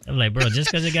 I'm like, bro,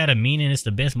 just because it got a meaning, it's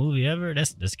the best movie ever.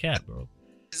 That's cap, bro.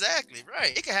 Exactly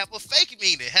right. It can have a fake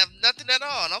meaning, have nothing at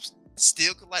all, and I'm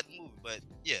still could like the movie. But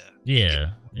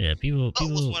yeah. People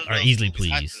are easily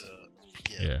pleased.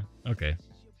 Yeah. Okay.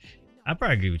 I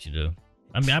probably agree with you though.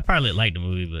 I mean, I probably like the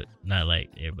movie, but not like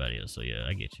everybody else. So yeah,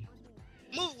 I get you.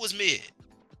 The movie was mid. It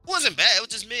wasn't bad. It was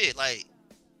just mid. Like,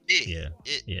 mid. Yeah.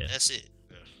 That's it.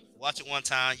 Bro. Watch it one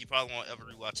time. You probably won't ever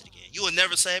rewatch it again. You will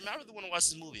never say, "Man, I really want to watch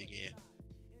this movie again."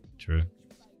 True.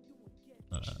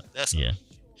 That's yeah.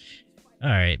 All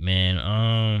right,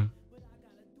 man.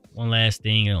 One last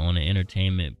thing on the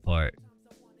entertainment part.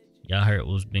 Y'all heard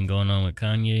what's been going on with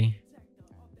Kanye?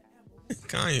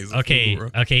 Kanye's okay. Fool,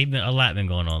 bro. Okay, a lot been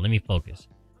going on. Let me focus.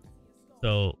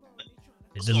 So,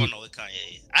 what's going on with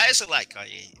Kanye? I actually like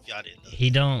Kanye. If y'all didn't know, he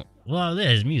don't. Well,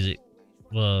 there's music.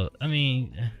 Well, I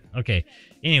mean, okay.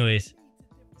 Anyways,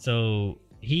 so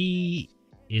he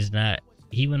is not.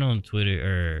 He went on Twitter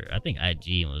or I think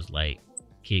IG and was like,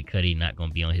 Kid Cudi not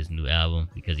gonna be on his new album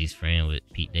because he's friend with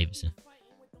Pete Davidson.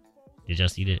 Did y'all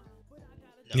see that?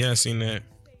 No. Yeah, I seen that.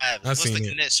 What's the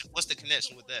connection? What's the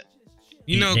connection with that?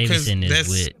 You know, because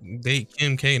they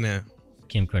Kim K now.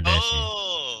 Kim Kardashian.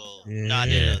 Oh, yeah. No, I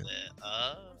didn't know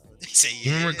that. They say,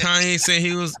 yeah. Remember Kanye said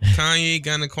Kanye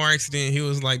got in a car accident. He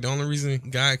was like, the only reason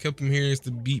God kept him here is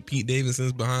to beat Pete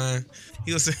Davidson's behind.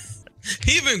 He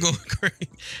been going crazy.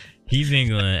 He been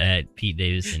going at Pete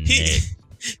Davidson.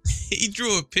 He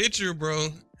drew a picture, bro.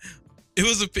 It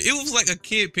was like a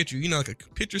kid picture, you know, like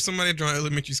a picture somebody drawn in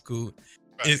elementary school.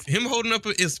 Right. It's him holding up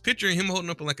picture and him holding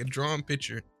up like a drawn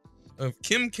picture of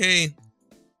Kim K,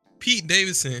 Pete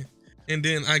Davidson, and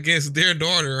then I guess their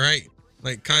daughter, right?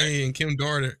 Like Kanye and Kim's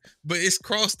daughter. But it's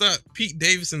crossed out. Pete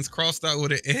Davidson's crossed out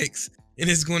with an X, and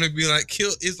it's going to be like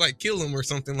kill him or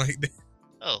something like that.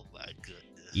 Oh my goodness.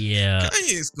 Yeah.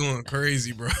 Kanye's going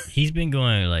crazy, bro. He's been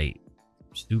going like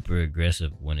super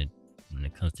aggressive when it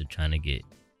comes to trying to get,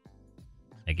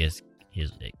 I guess,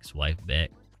 his ex-wife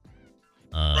back.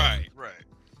 Right.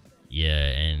 Yeah,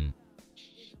 and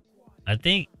I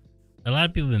think a lot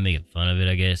of people have been making fun of it,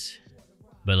 I guess.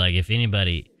 But like, if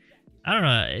anybody, I don't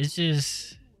know,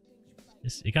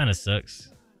 it kind of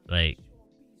sucks. Like,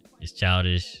 it's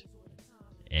childish,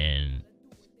 and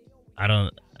I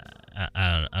don't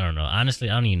know. Honestly,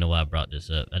 I don't even know why I brought this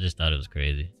up. I just thought it was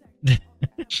crazy.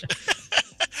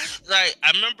 Like,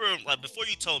 I remember, like, before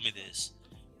you told me this,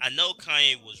 I know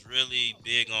Kanye was really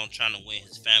big on trying to win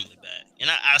his family back. And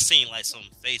I seen, like, some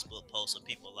Facebook posts of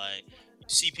people, like, you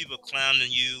see people clowning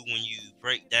you when you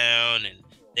break down, and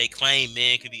they claim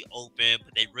men can be open,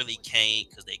 but they really can't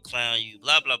because they clown you,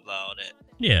 blah, blah, blah, all that.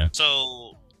 Yeah.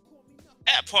 So,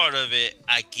 that part of it,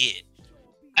 I get.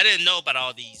 I didn't know about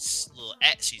all these little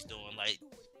acts he's doing. Like,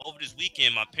 over this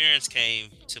weekend, my parents came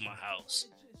to my house.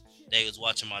 They was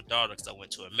watching my daughter because I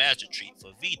went to a magic treat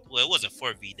for well, it wasn't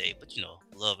for V-Day, but you know,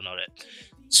 love and all that.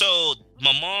 So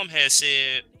my mom had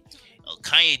said,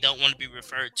 Kanye don't want to be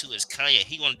referred to as Kanye.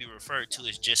 He want to be referred to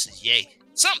as just as Ye.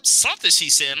 Something she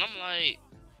said, and I'm like,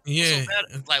 yeah.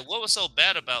 What was so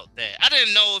bad about that? I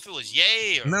didn't know if it was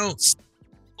Ye or no.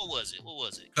 What was it? What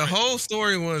was it? The whole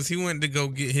story was he went to go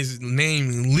get his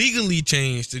name legally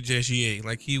changed to Just Ye.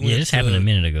 Like he went. Yeah, this happened a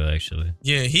minute ago, actually.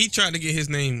 Yeah, he tried to get his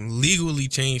name legally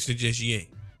changed to Just Ye.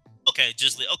 Okay,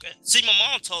 okay. See, my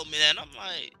mom told me that, and I'm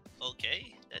like,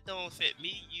 okay, that don't fit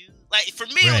me. You like for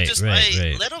me, I'm just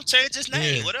like, let him change his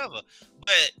name, whatever.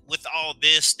 But with all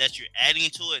this that you're adding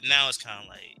to it, now it's kind of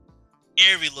like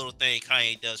every little thing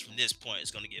Kanye does from this point is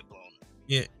gonna get blown.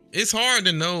 Yeah, it's hard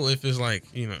to know if it's like,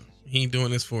 you know, he doing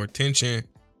this for attention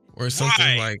or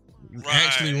something like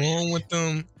actually wrong with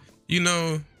them. You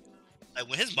know, like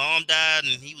when his mom died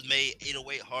and he was made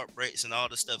 808 heartbreaks and all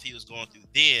the stuff he was going through,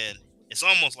 then it's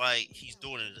almost like he's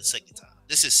doing it a second time.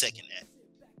 This is second act.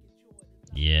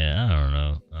 Yeah, I don't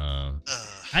know.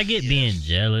 I get being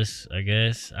jealous, I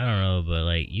guess. I don't know, but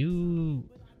like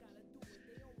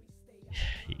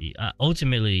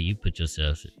ultimately you put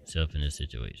yourself in this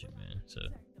situation, man. So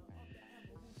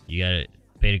you gotta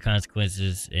pay the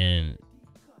consequences, and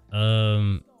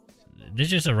there's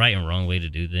just a right and wrong way to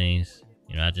do things.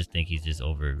 You know, I just think he's just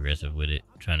over aggressive with it,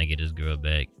 trying to get his girl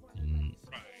back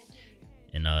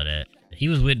and all that. He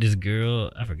was with this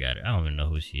girl, I forgot her. I don't even know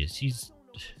who she is.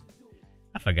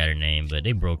 I forgot her name, but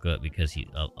they broke up because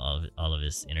all of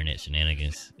his internet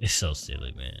shenanigans. It's so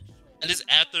silly, man. And this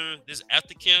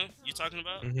after Kim you're talking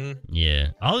about? Mm-hmm.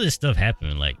 Yeah, all this stuff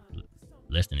happened in like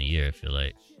less than a year. I feel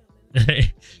like,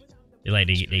 like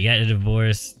they got a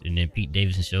divorce, and then Pete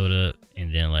Davidson showed up,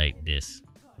 and then like this,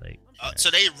 like.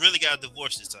 So they really got a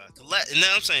divorce this time. And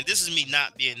now I'm saying this is me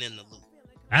not being in the loop.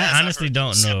 I honestly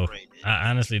don't know. I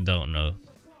honestly don't know.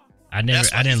 I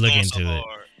didn't look into it.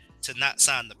 To not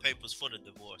sign the papers for the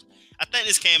divorce. I think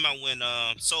this came out when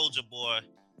Soulja Boy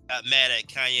got mad at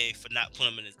Kanye for not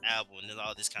putting him in his album, and then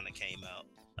all this kind of came out.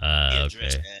 He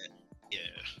addressed that. Yeah.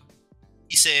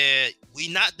 He said, "We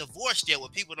not divorced yet.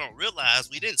 What people don't realize,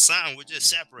 we didn't sign. We're just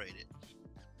separated."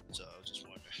 So I was just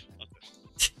wondering.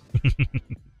 Okay.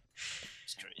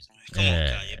 It's crazy, man. Come on,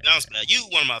 Kanye, bounce back. You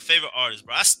one of my favorite artists,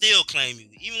 bro. I still claim you,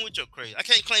 even with your crazy. I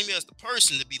can't claim you as the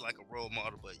person to be like a role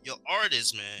model, but your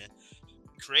artist, man.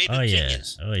 Creative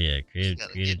genius. Oh yeah,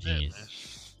 creative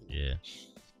genius. Yeah.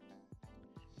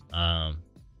 So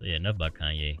yeah, enough about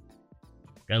Kanye.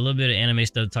 Got a little bit of anime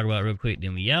stuff to talk about real quick.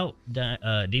 Then we out.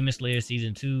 Demon Slayer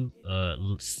season 2.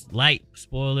 Slight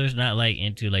spoilers, not like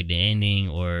into like the ending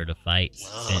or the fights.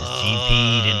 Since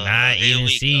GP did not even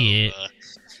see it.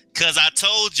 Cause I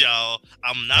told y'all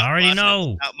I'm not. I already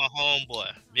know. Out my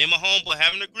homeboy. Me and my homeboy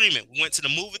have an agreement. We went to the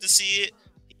movie to see it.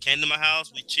 He came to my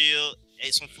house. We chilled.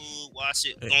 Ate some food, watched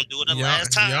it. We're gonna do it the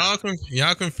last time.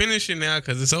 Y'all can finish it now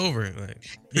because it's over. Like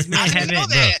this man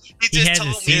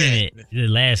hasn't seen it the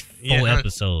last 4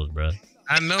 episodes, bro.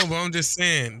 I know, but I'm just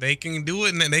saying they can do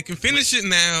it now. They can finish it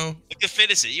now. They can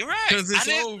finish it. You're right. Because it's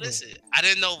over. Listen, I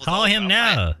didn't know. It was Call over. him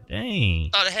now. Dang.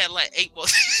 I thought it had like 8 more.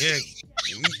 Yeah.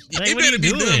 Like, it better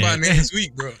be done by next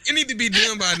week, bro. It need to be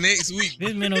done by next week.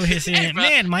 This man over here saying,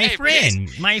 "Man, my friend."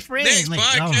 Next Like,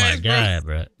 podcast, oh my god,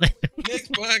 bro.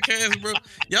 Next podcast, bro.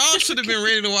 Y'all should have been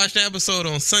ready to watch the episode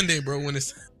on Sunday, bro. When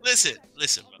it's listen,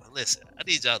 bro. Listen. I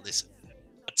need y'all to listen.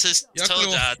 I just told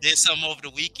y'all I did something over the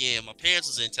weekend. My parents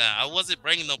was in town. I wasn't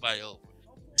bringing nobody over.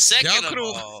 Second of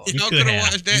all, y'all could have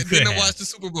watched that. Didn't watch the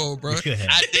Super Bowl, bro.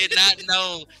 I did not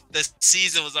know the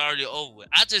season was already over.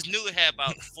 I just knew it had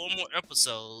about 4 more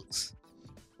episodes.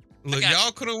 Look,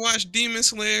 y'all could have watched Demon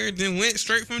Slayer, then went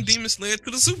straight from Demon Slayer to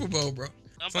the Super Bowl, bro.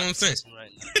 That's what I'm saying.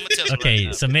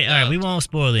 Okay, so all right, we won't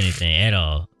spoil anything at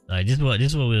all. Like this is what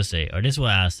we'll say, or this is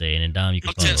what I'll say, and then Dom, you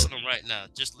can follow. I'm texting them right now,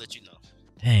 just to let you know.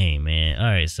 Dang, man. All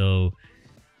right, so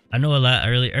I know a lot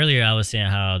earlier I was saying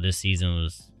how this season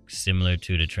was similar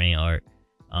to the train arc.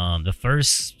 The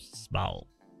first about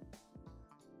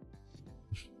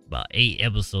 8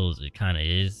 episodes, it kind of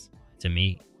is to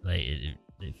me. Like it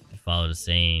follow the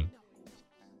same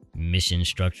mission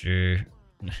structure,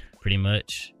 pretty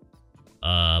much.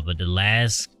 But the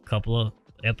last couple of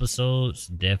episodes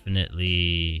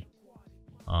definitely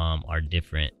are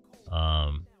different.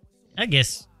 I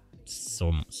guess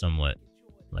somewhat,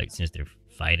 like since they're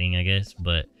fighting, I guess,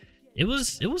 but it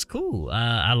was cool.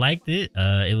 I liked it.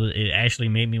 It actually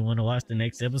made me want to watch the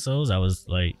next episodes. I was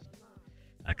like,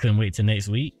 I couldn't wait till next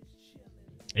week.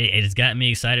 It's got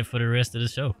me excited for the rest of the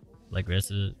show, like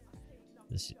rest of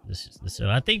the show.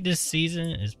 I think this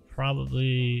season is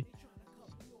probably,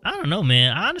 I don't know,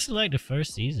 man. I honestly like the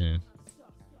first season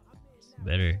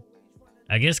better,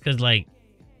 I guess, because like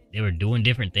they were doing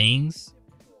different things.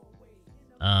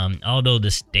 Although the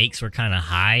stakes were kind of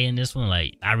high in this one,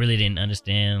 like I really didn't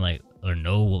understand like or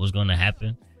know what was going to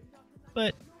happen.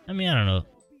 But I mean, I don't know.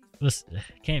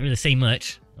 Can't really say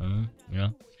much, you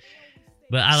know.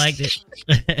 But I liked it.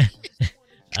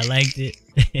 I liked it.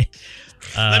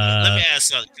 Let me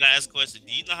ask something. Can I ask a question?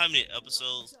 Do you know how many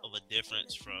episodes of a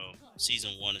difference from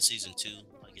season 1 to season 2,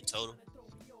 like in total?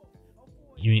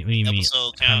 You mean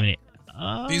Episode how count? many?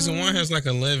 Season 1 has like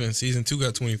 11. Season 2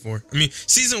 got 24.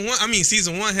 Season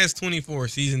 1 has 24.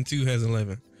 Season 2 has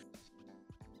 11.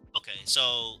 Okay,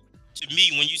 so to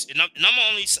me, when you and I'm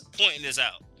only pointing this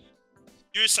out,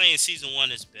 you're saying season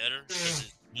 1 is better because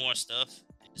it's more stuff.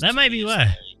 That might be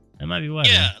why. That might be why.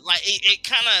 Yeah, like it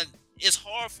kind of it's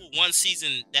hard for one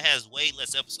season that has way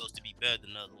less episodes to be better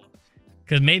than another one.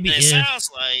 Because maybe And it if sounds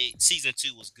like season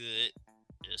 2 was good,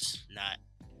 just not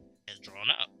as drawn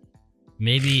out.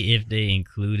 maybe if they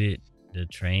included the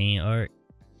train arc,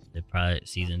 they probably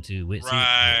season 2 with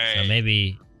Right. so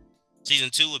maybe Season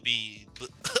 2 would be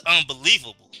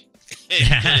unbelievable. If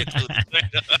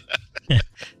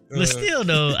but still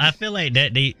though, I feel like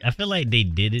they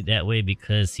did it that way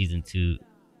because season 2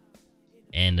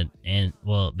 and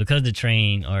because the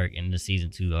train arc and the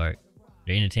season 2 arc,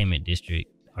 the entertainment district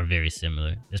are very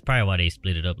similar. That's probably why they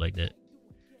split it up like that.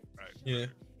 Yeah.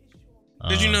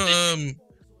 Did you know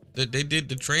that they did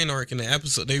the train arc in the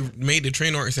episode? They made the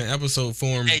train arcs in episode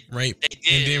form, right? They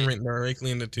did. And then went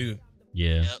directly into 2.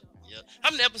 Yeah. Yep.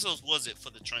 How many episodes was it for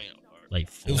the train arc? Like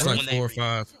It was 4. like 4 or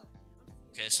 5.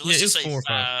 Okay, so let's just it's say 4 or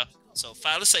 5. So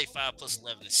 5. Let's say 5 plus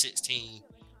 11 is 16.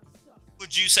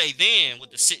 Would you say then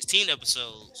with the 16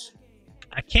 episodes?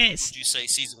 I can't. Would you say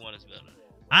season 1 is better?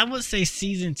 I would say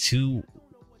season 2.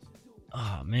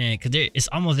 Oh man, because it's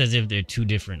almost as if they're two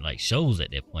different like shows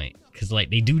at that point. Because like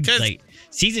they do like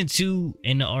season 2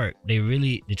 and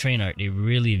the train arc, they're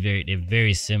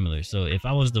very similar. So if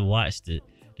I was to watch the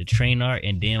train arc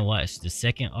and then watch the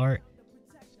second arc,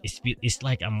 it's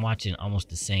like I'm watching almost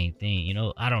the same thing. You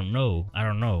know, I don't know. I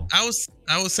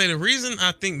would say the reason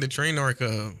I think the train arc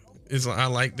is I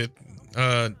like that.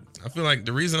 I feel like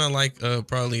the reason I like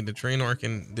probably the train arc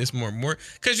and this more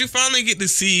because you finally get to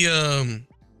see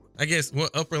I guess what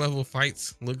upper level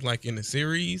fights look like in the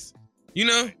series. You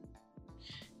know.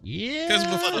 Yeah, 'Cause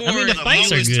before- I mean the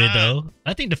fights are longest good time- though.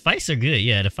 I think the fights are good.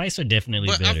 Yeah, the fights are definitely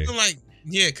But better. I feel like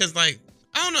because like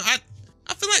I don't know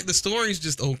I feel like the story's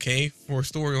just okay for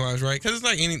story wise, right? Because it's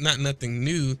like not nothing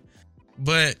new,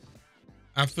 but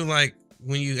I feel like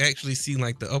when you actually see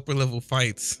like the upper level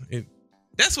fights,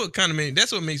 that's what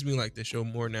makes me like the show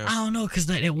more now. I don't know, cause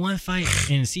like that one fight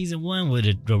in season 1 where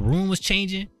the room was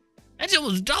changing, that just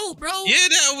was dope, bro. Yeah,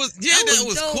 that was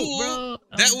dope, cool. bro.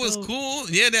 That was cool.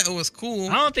 Yeah, that was cool.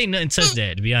 I don't think nothing touched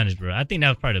that, to be honest, bro. I think that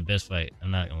was probably the best fight.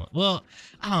 I'm not gonna. Well,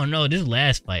 I don't know. This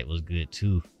last fight was good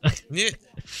too. Yeah,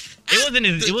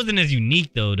 it wasn't as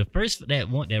unique though. The first that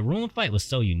room fight was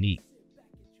so unique.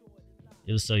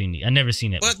 It was so unique. I never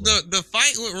seen that. but before. the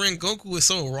fight with Rengoku was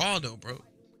so raw though, bro.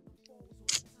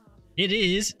 It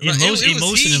is Like, it was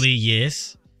emotionally,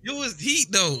 yes. It was heat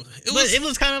though. It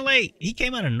was kind of like he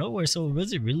came out of nowhere. So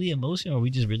was it really emotional, or we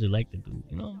just really liked the dude?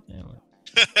 You know what I'm saying?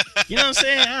 You know what I'm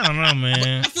saying? I don't know,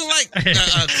 man. I feel like a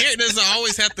character doesn't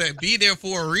always have to be there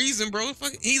for a reason, bro.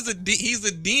 He's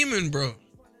a demon, bro.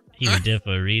 He was there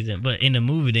for a reason, but in the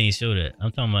movie they didn't show that.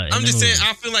 I'm talking about. I'm just saying.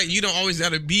 I feel like you don't always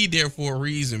got to be there for a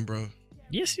reason, bro.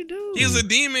 Yes, you do. He's a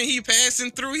demon. He passing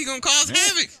through. He gonna cause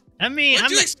havoc. I mean, What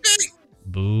you expect?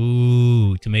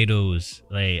 Boo, tomatoes.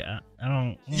 Like I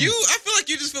don't. I feel like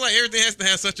you just feel like everything has to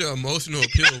have such an emotional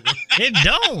appeal, bro. It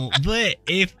don't. But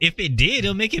if it did,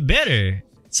 it'll make it better.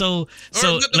 So But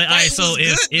the like, all fight right. So was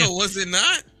good, if though, was it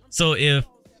not? so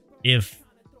if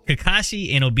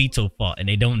Kakashi and Obito fought and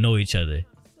they don't know each other,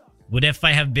 would that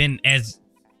fight have been as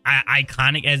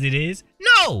iconic as it is?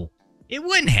 No, it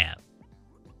wouldn't have.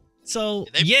 So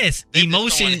yes, They've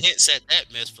emotion. been throwing hits at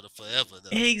that mess for forever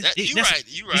though. You right. You right.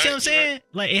 You see what I'm saying? Right.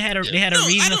 Like they had a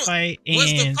reason to fight. And Was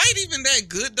the fight even that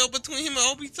good though between him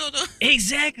and Obito though?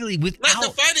 Exactly. Like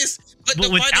the fight is, but the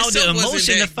fight without itself the emotion,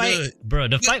 wasn't the that fight, good. bro.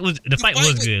 The fight was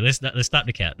good. Let's stop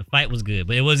the cap. The fight was good,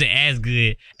 but it wasn't as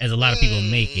good as a lot of people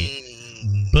make it.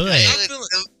 But I feel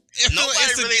Nobody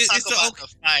like really talk about the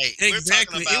fight.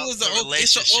 Exactly. We're talking about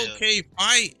It's an okay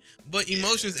fight, but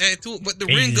emotions add to it. But the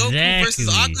Rengoku versus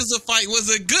Akaza fight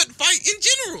was a good fight in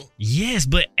general. Yes,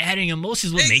 but adding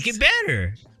emotions would make it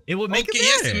better. It would make it better.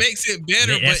 Yes, it makes it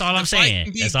better. That's but all I'm the fight saying.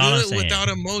 can be That's all I'm good saying. Without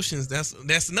emotions, that's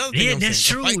another thing. Yeah, I'm that's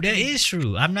saying. true. That is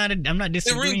true. I'm not The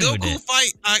disagreeing with Rengoku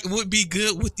that. fight would be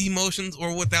good with emotions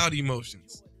or without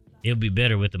emotions. It'll be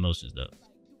better with emotions though.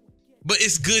 But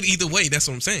it's good either way. That's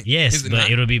what I'm saying. Yes, Is it but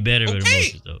not? it'll be better with Okay.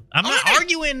 emotions though. I'm not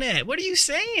arguing that. What are you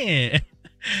saying?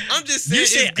 I'm just saying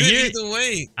it's good either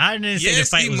way. I didn't say the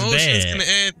fight was emotions bad. can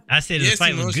add. I said the Yes,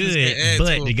 fight was emotions good, can add to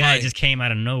but a the guy fight. just came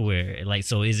out of nowhere. Like,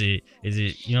 so is it?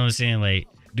 You know what I'm saying? Like,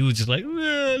 dude's just like,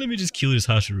 let me just kill this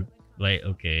Hashira. Like,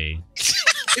 okay,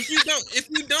 If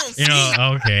you don't see, you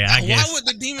know, okay, I guess. why would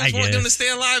the demons want them to stay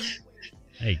alive?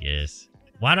 I guess.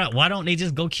 Why don't they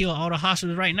just go kill all the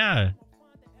hostages right now?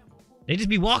 They just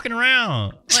be walking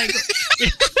around. Like,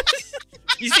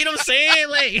 you see what I'm saying?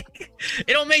 Like, it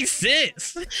don't make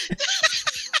sense.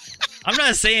 I'm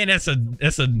not saying that's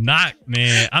a knock,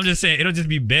 man. I'm just saying it'll just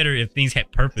be better if things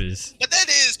had purpose. But that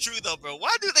is true though, bro.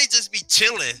 Why do they just be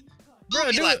chilling? Bro,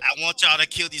 Be dude. like, I want y'all to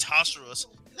kill these hostages.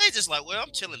 They just like, well,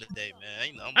 I'm chilling today,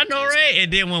 man. You know, I know, right?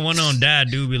 And then when one of them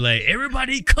died, dude be like,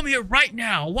 everybody come here right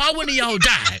now. Why wouldn't y'all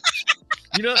die?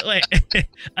 You know, like,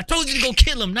 I told you to go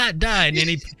kill him, not die. And then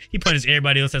he punishes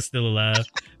everybody else that's still alive.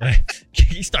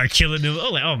 He start killing them.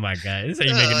 Oh, like, oh my God. This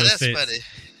ain't making no that's sense. funny.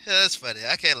 That's funny.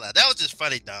 I can't lie. That was just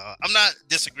funny, dog. I'm not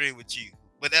disagreeing with you,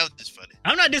 but that was just funny.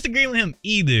 I'm not disagreeing with him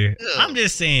either. Yeah. I'm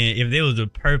just saying if there was a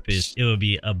purpose, it would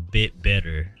be a bit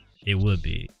better. It would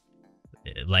be.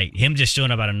 Like him just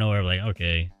showing up out of nowhere, like,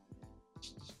 okay.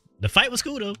 The fight was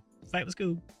cool though. The fight was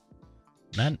cool.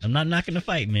 I'm not knocking the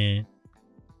fight, man.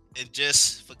 And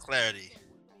just for clarity,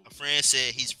 a friend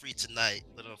said he's free tonight,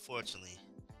 but unfortunately,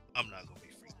 I'm not gonna be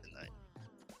free tonight.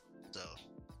 So,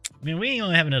 Man, we ain't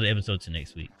gonna have another episode till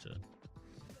next week, so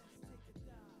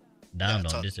Dom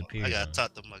don't disappear. I gotta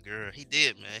talk to my girl. He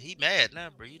did, man. He mad now,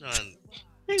 bro. You done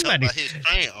He talk about about to, his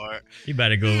train art. he about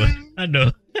to go over. I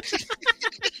know.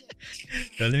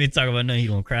 So let me talk about nothing he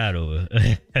gonna cry over.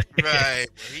 Right.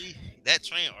 Bro. That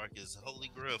train arc is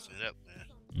holy grail for that, man.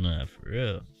 Nah, for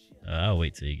real. I'll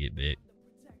wait till you get back.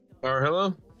 All right,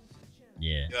 hello.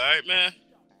 Yeah. You all right, man?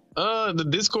 The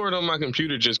Discord on my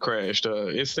computer just crashed.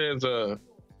 It says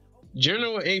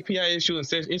general API issue and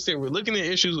it said we're looking at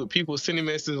issues with people sending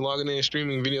messages, logging in,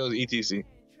 streaming videos, etc.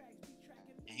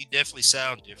 You definitely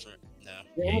sound different now.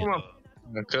 Yeah.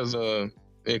 Because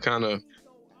it kind of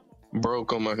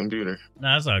broke on my computer.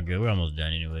 Nah, it's all good. We're almost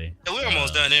done anyway. Yeah, we're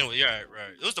almost done anyway. You're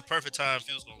right. It was the perfect time if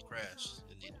it was gonna crash.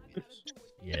 It needed to be.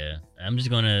 Yeah. I'm just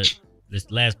gonna. This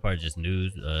last part is just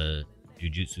news.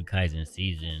 Jujutsu Kaisen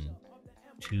season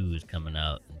 2 is coming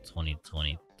out in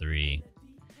 2023.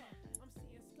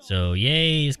 So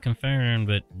yay, it's confirmed,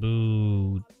 but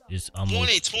boo, it's almost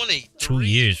 2020. 2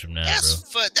 years from now,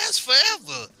 That's bro. that's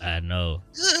forever. I know.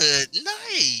 Good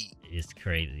night. It's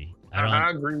crazy. I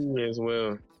agree as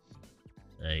well.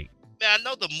 Like, Man, I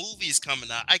know the movie's coming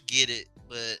out. I get it,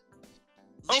 but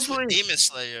at least with Demon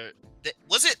Slayer,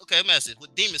 was it okay? Message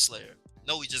with Demon Slayer.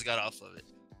 No, we just got off of it.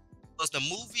 Was the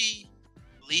movie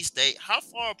release date? How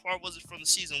far apart was it from the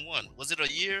season 1? Was it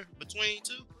a year between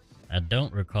two? I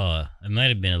don't recall. It might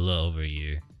have been a little over a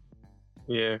year.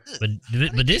 Yeah.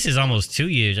 But this is almost 2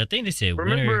 years. I think they said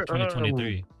winter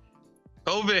 2023.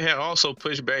 COVID had also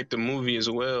pushed back the movie as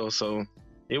well, so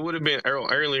it would have been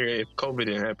earlier if COVID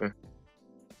didn't happen.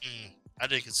 I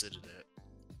didn't consider that.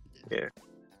 Yeah.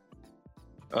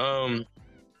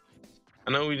 I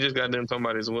know we just got them talking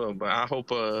about it as well, but I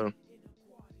hope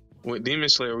with Demon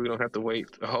Slayer we don't have to wait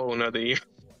a whole another year.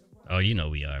 Oh, you know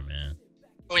we are, man.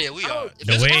 Oh yeah, we are.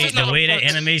 The way that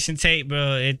animation take,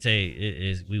 bro, it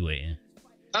is we waiting.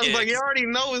 I was like, you already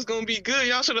know it's gonna be good.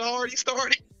 Y'all should have already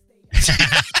started.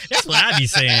 That's what I be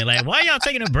saying. Like, why y'all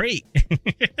taking a break?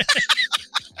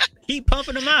 Keep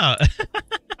pumping them out.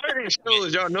 Certain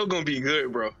shows y'all know gonna be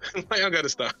good, bro. Why y'all gotta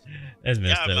stop? That's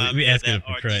messed up. We asking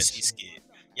for crunch. Skit.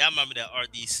 Y'all remember that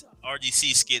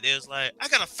RDC skit? It was like, I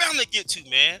got a family to get to,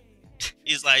 man.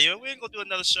 He's like, yo, we ain't gonna do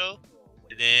another show.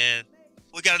 And then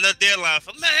we got another deadline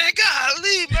for, man, God,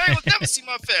 leave, man. I will never see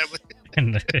my family.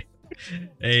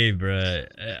 Hey, bro.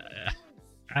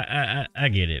 I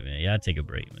get it, man. Y'all take a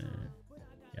break, man.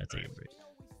 Y'all take a break.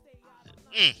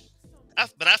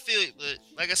 But I feel it. But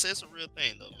like I said, it's a real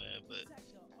thing, though, man. But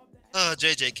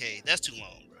JJK, that's too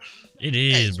long, bro. It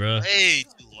is, bro. Way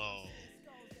too long.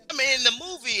 I mean, in the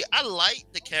movie, I like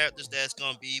the characters that's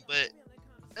gonna be, but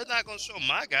they're not gonna show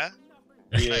my guy.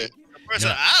 Yeah. Like, the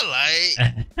person I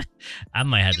like. I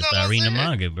might have to start reading the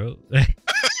manga, bro.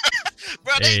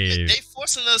 Bro, they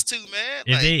forcing us to, man.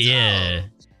 If Like, yeah.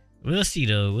 We'll see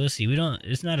though. We'll see.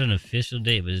 It's not an official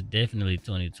date, but it's definitely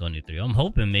 2023. I'm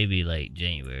hoping maybe like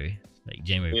January. Like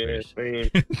January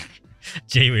 1st.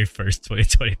 January 1st,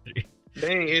 2023.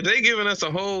 Dang, if they giving us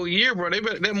a whole year, bro,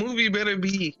 that movie better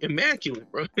be immaculate,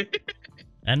 bro.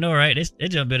 I know, right? That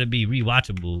jump better be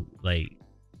rewatchable. Like,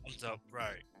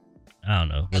 right. I don't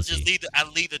know. We'll see. I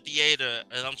leave the theater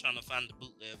and I'm trying to find the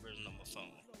bootleg version on my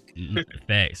phone.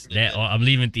 Facts. I'm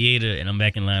leaving theater and I'm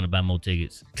back in line to buy more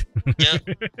tickets. Yep.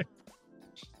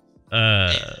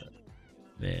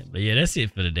 Man, but yeah, that's it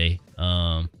for today.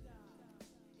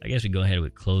 I guess we go ahead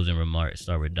with closing remarks.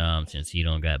 Start with Dom since he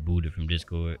don't got booted from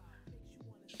Discord.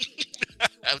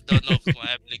 I don't know if it's gonna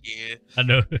happen again. I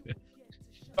know.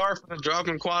 Sorry for the drop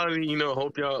in quality.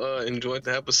 Hope y'all enjoyed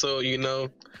the episode.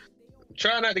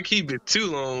 Try not to keep it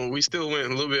too long. We still went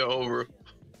a little bit over.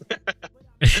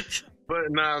 But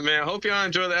nah, man, hope y'all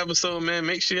enjoy the episode, man.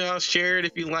 Make sure y'all share it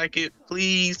if you like it.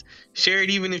 Please share it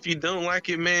even if you don't like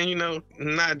it, man.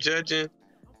 Not judging.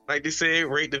 Like they said,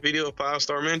 rate the video a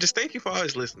 5-star, man. Just thank you for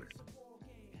always listening.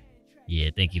 Yeah,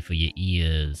 thank you for your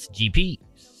ears. GP,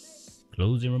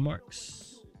 closing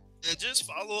remarks. And just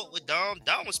follow up with Dom.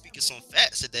 Dom was speaking some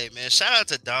facts today, man. Shout out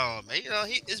to Dom, man.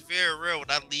 It's very rare when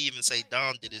I leave and say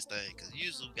Dom did his thing, because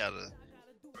usually we gotta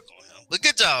work on him. But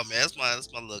good job, man. That's my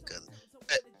little cousin.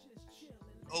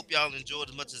 Hope y'all enjoyed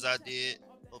as much as I did.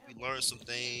 Hope you learned some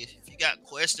things. If you got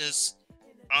questions,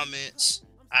 comments,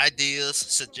 ideas,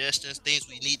 suggestions, things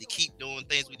we need to keep doing,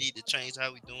 things we need to change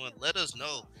how we doing, let us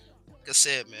know. Like I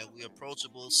said, man, we're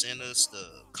approachable. Send us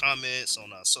the comments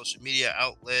on our social media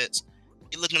outlets.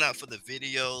 Be looking out for the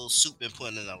videos. Soup been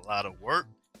putting in a lot of work.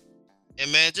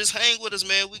 And man, just hang with us,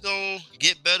 man. We gonna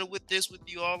get better with this with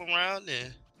you all around,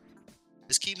 and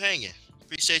just keep hanging.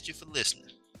 Appreciate you for listening.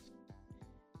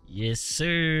 Yes,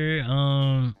 sir.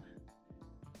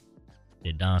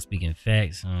 Did Don speaking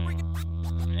facts?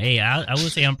 Hey, I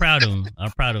would say I'm proud of him.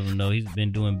 I'm proud of him though. He's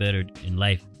been doing better in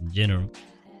life in general.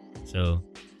 So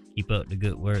keep up the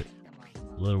good work,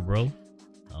 little bro.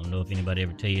 I don't know if anybody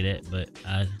ever tell you that, but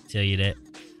I tell you that.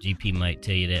 GP might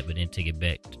tell you that, but then take it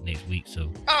back next week.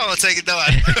 So I don't take it though.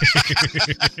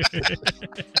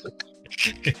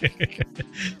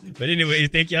 But anyways,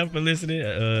 thank y'all for listening.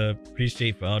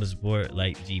 Appreciate for all the support.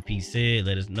 Like GP said,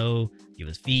 let us know, give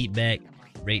us feedback,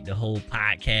 rate the whole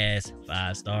podcast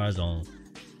 5 stars on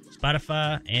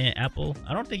Spotify and Apple.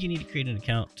 I don't think you need to create an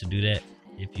account to do that.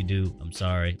 If you do, I'm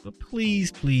sorry, but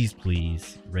please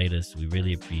rate us. We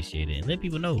really appreciate it, and let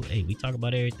people know, hey, we talk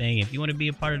about everything. If you want to be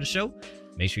a part of the show,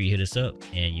 make sure you hit us up,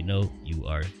 and you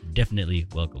are definitely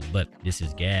welcome. But this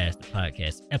is Gas, the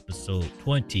podcast, episode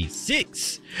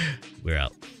 26. We're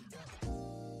out.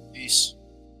 Peace.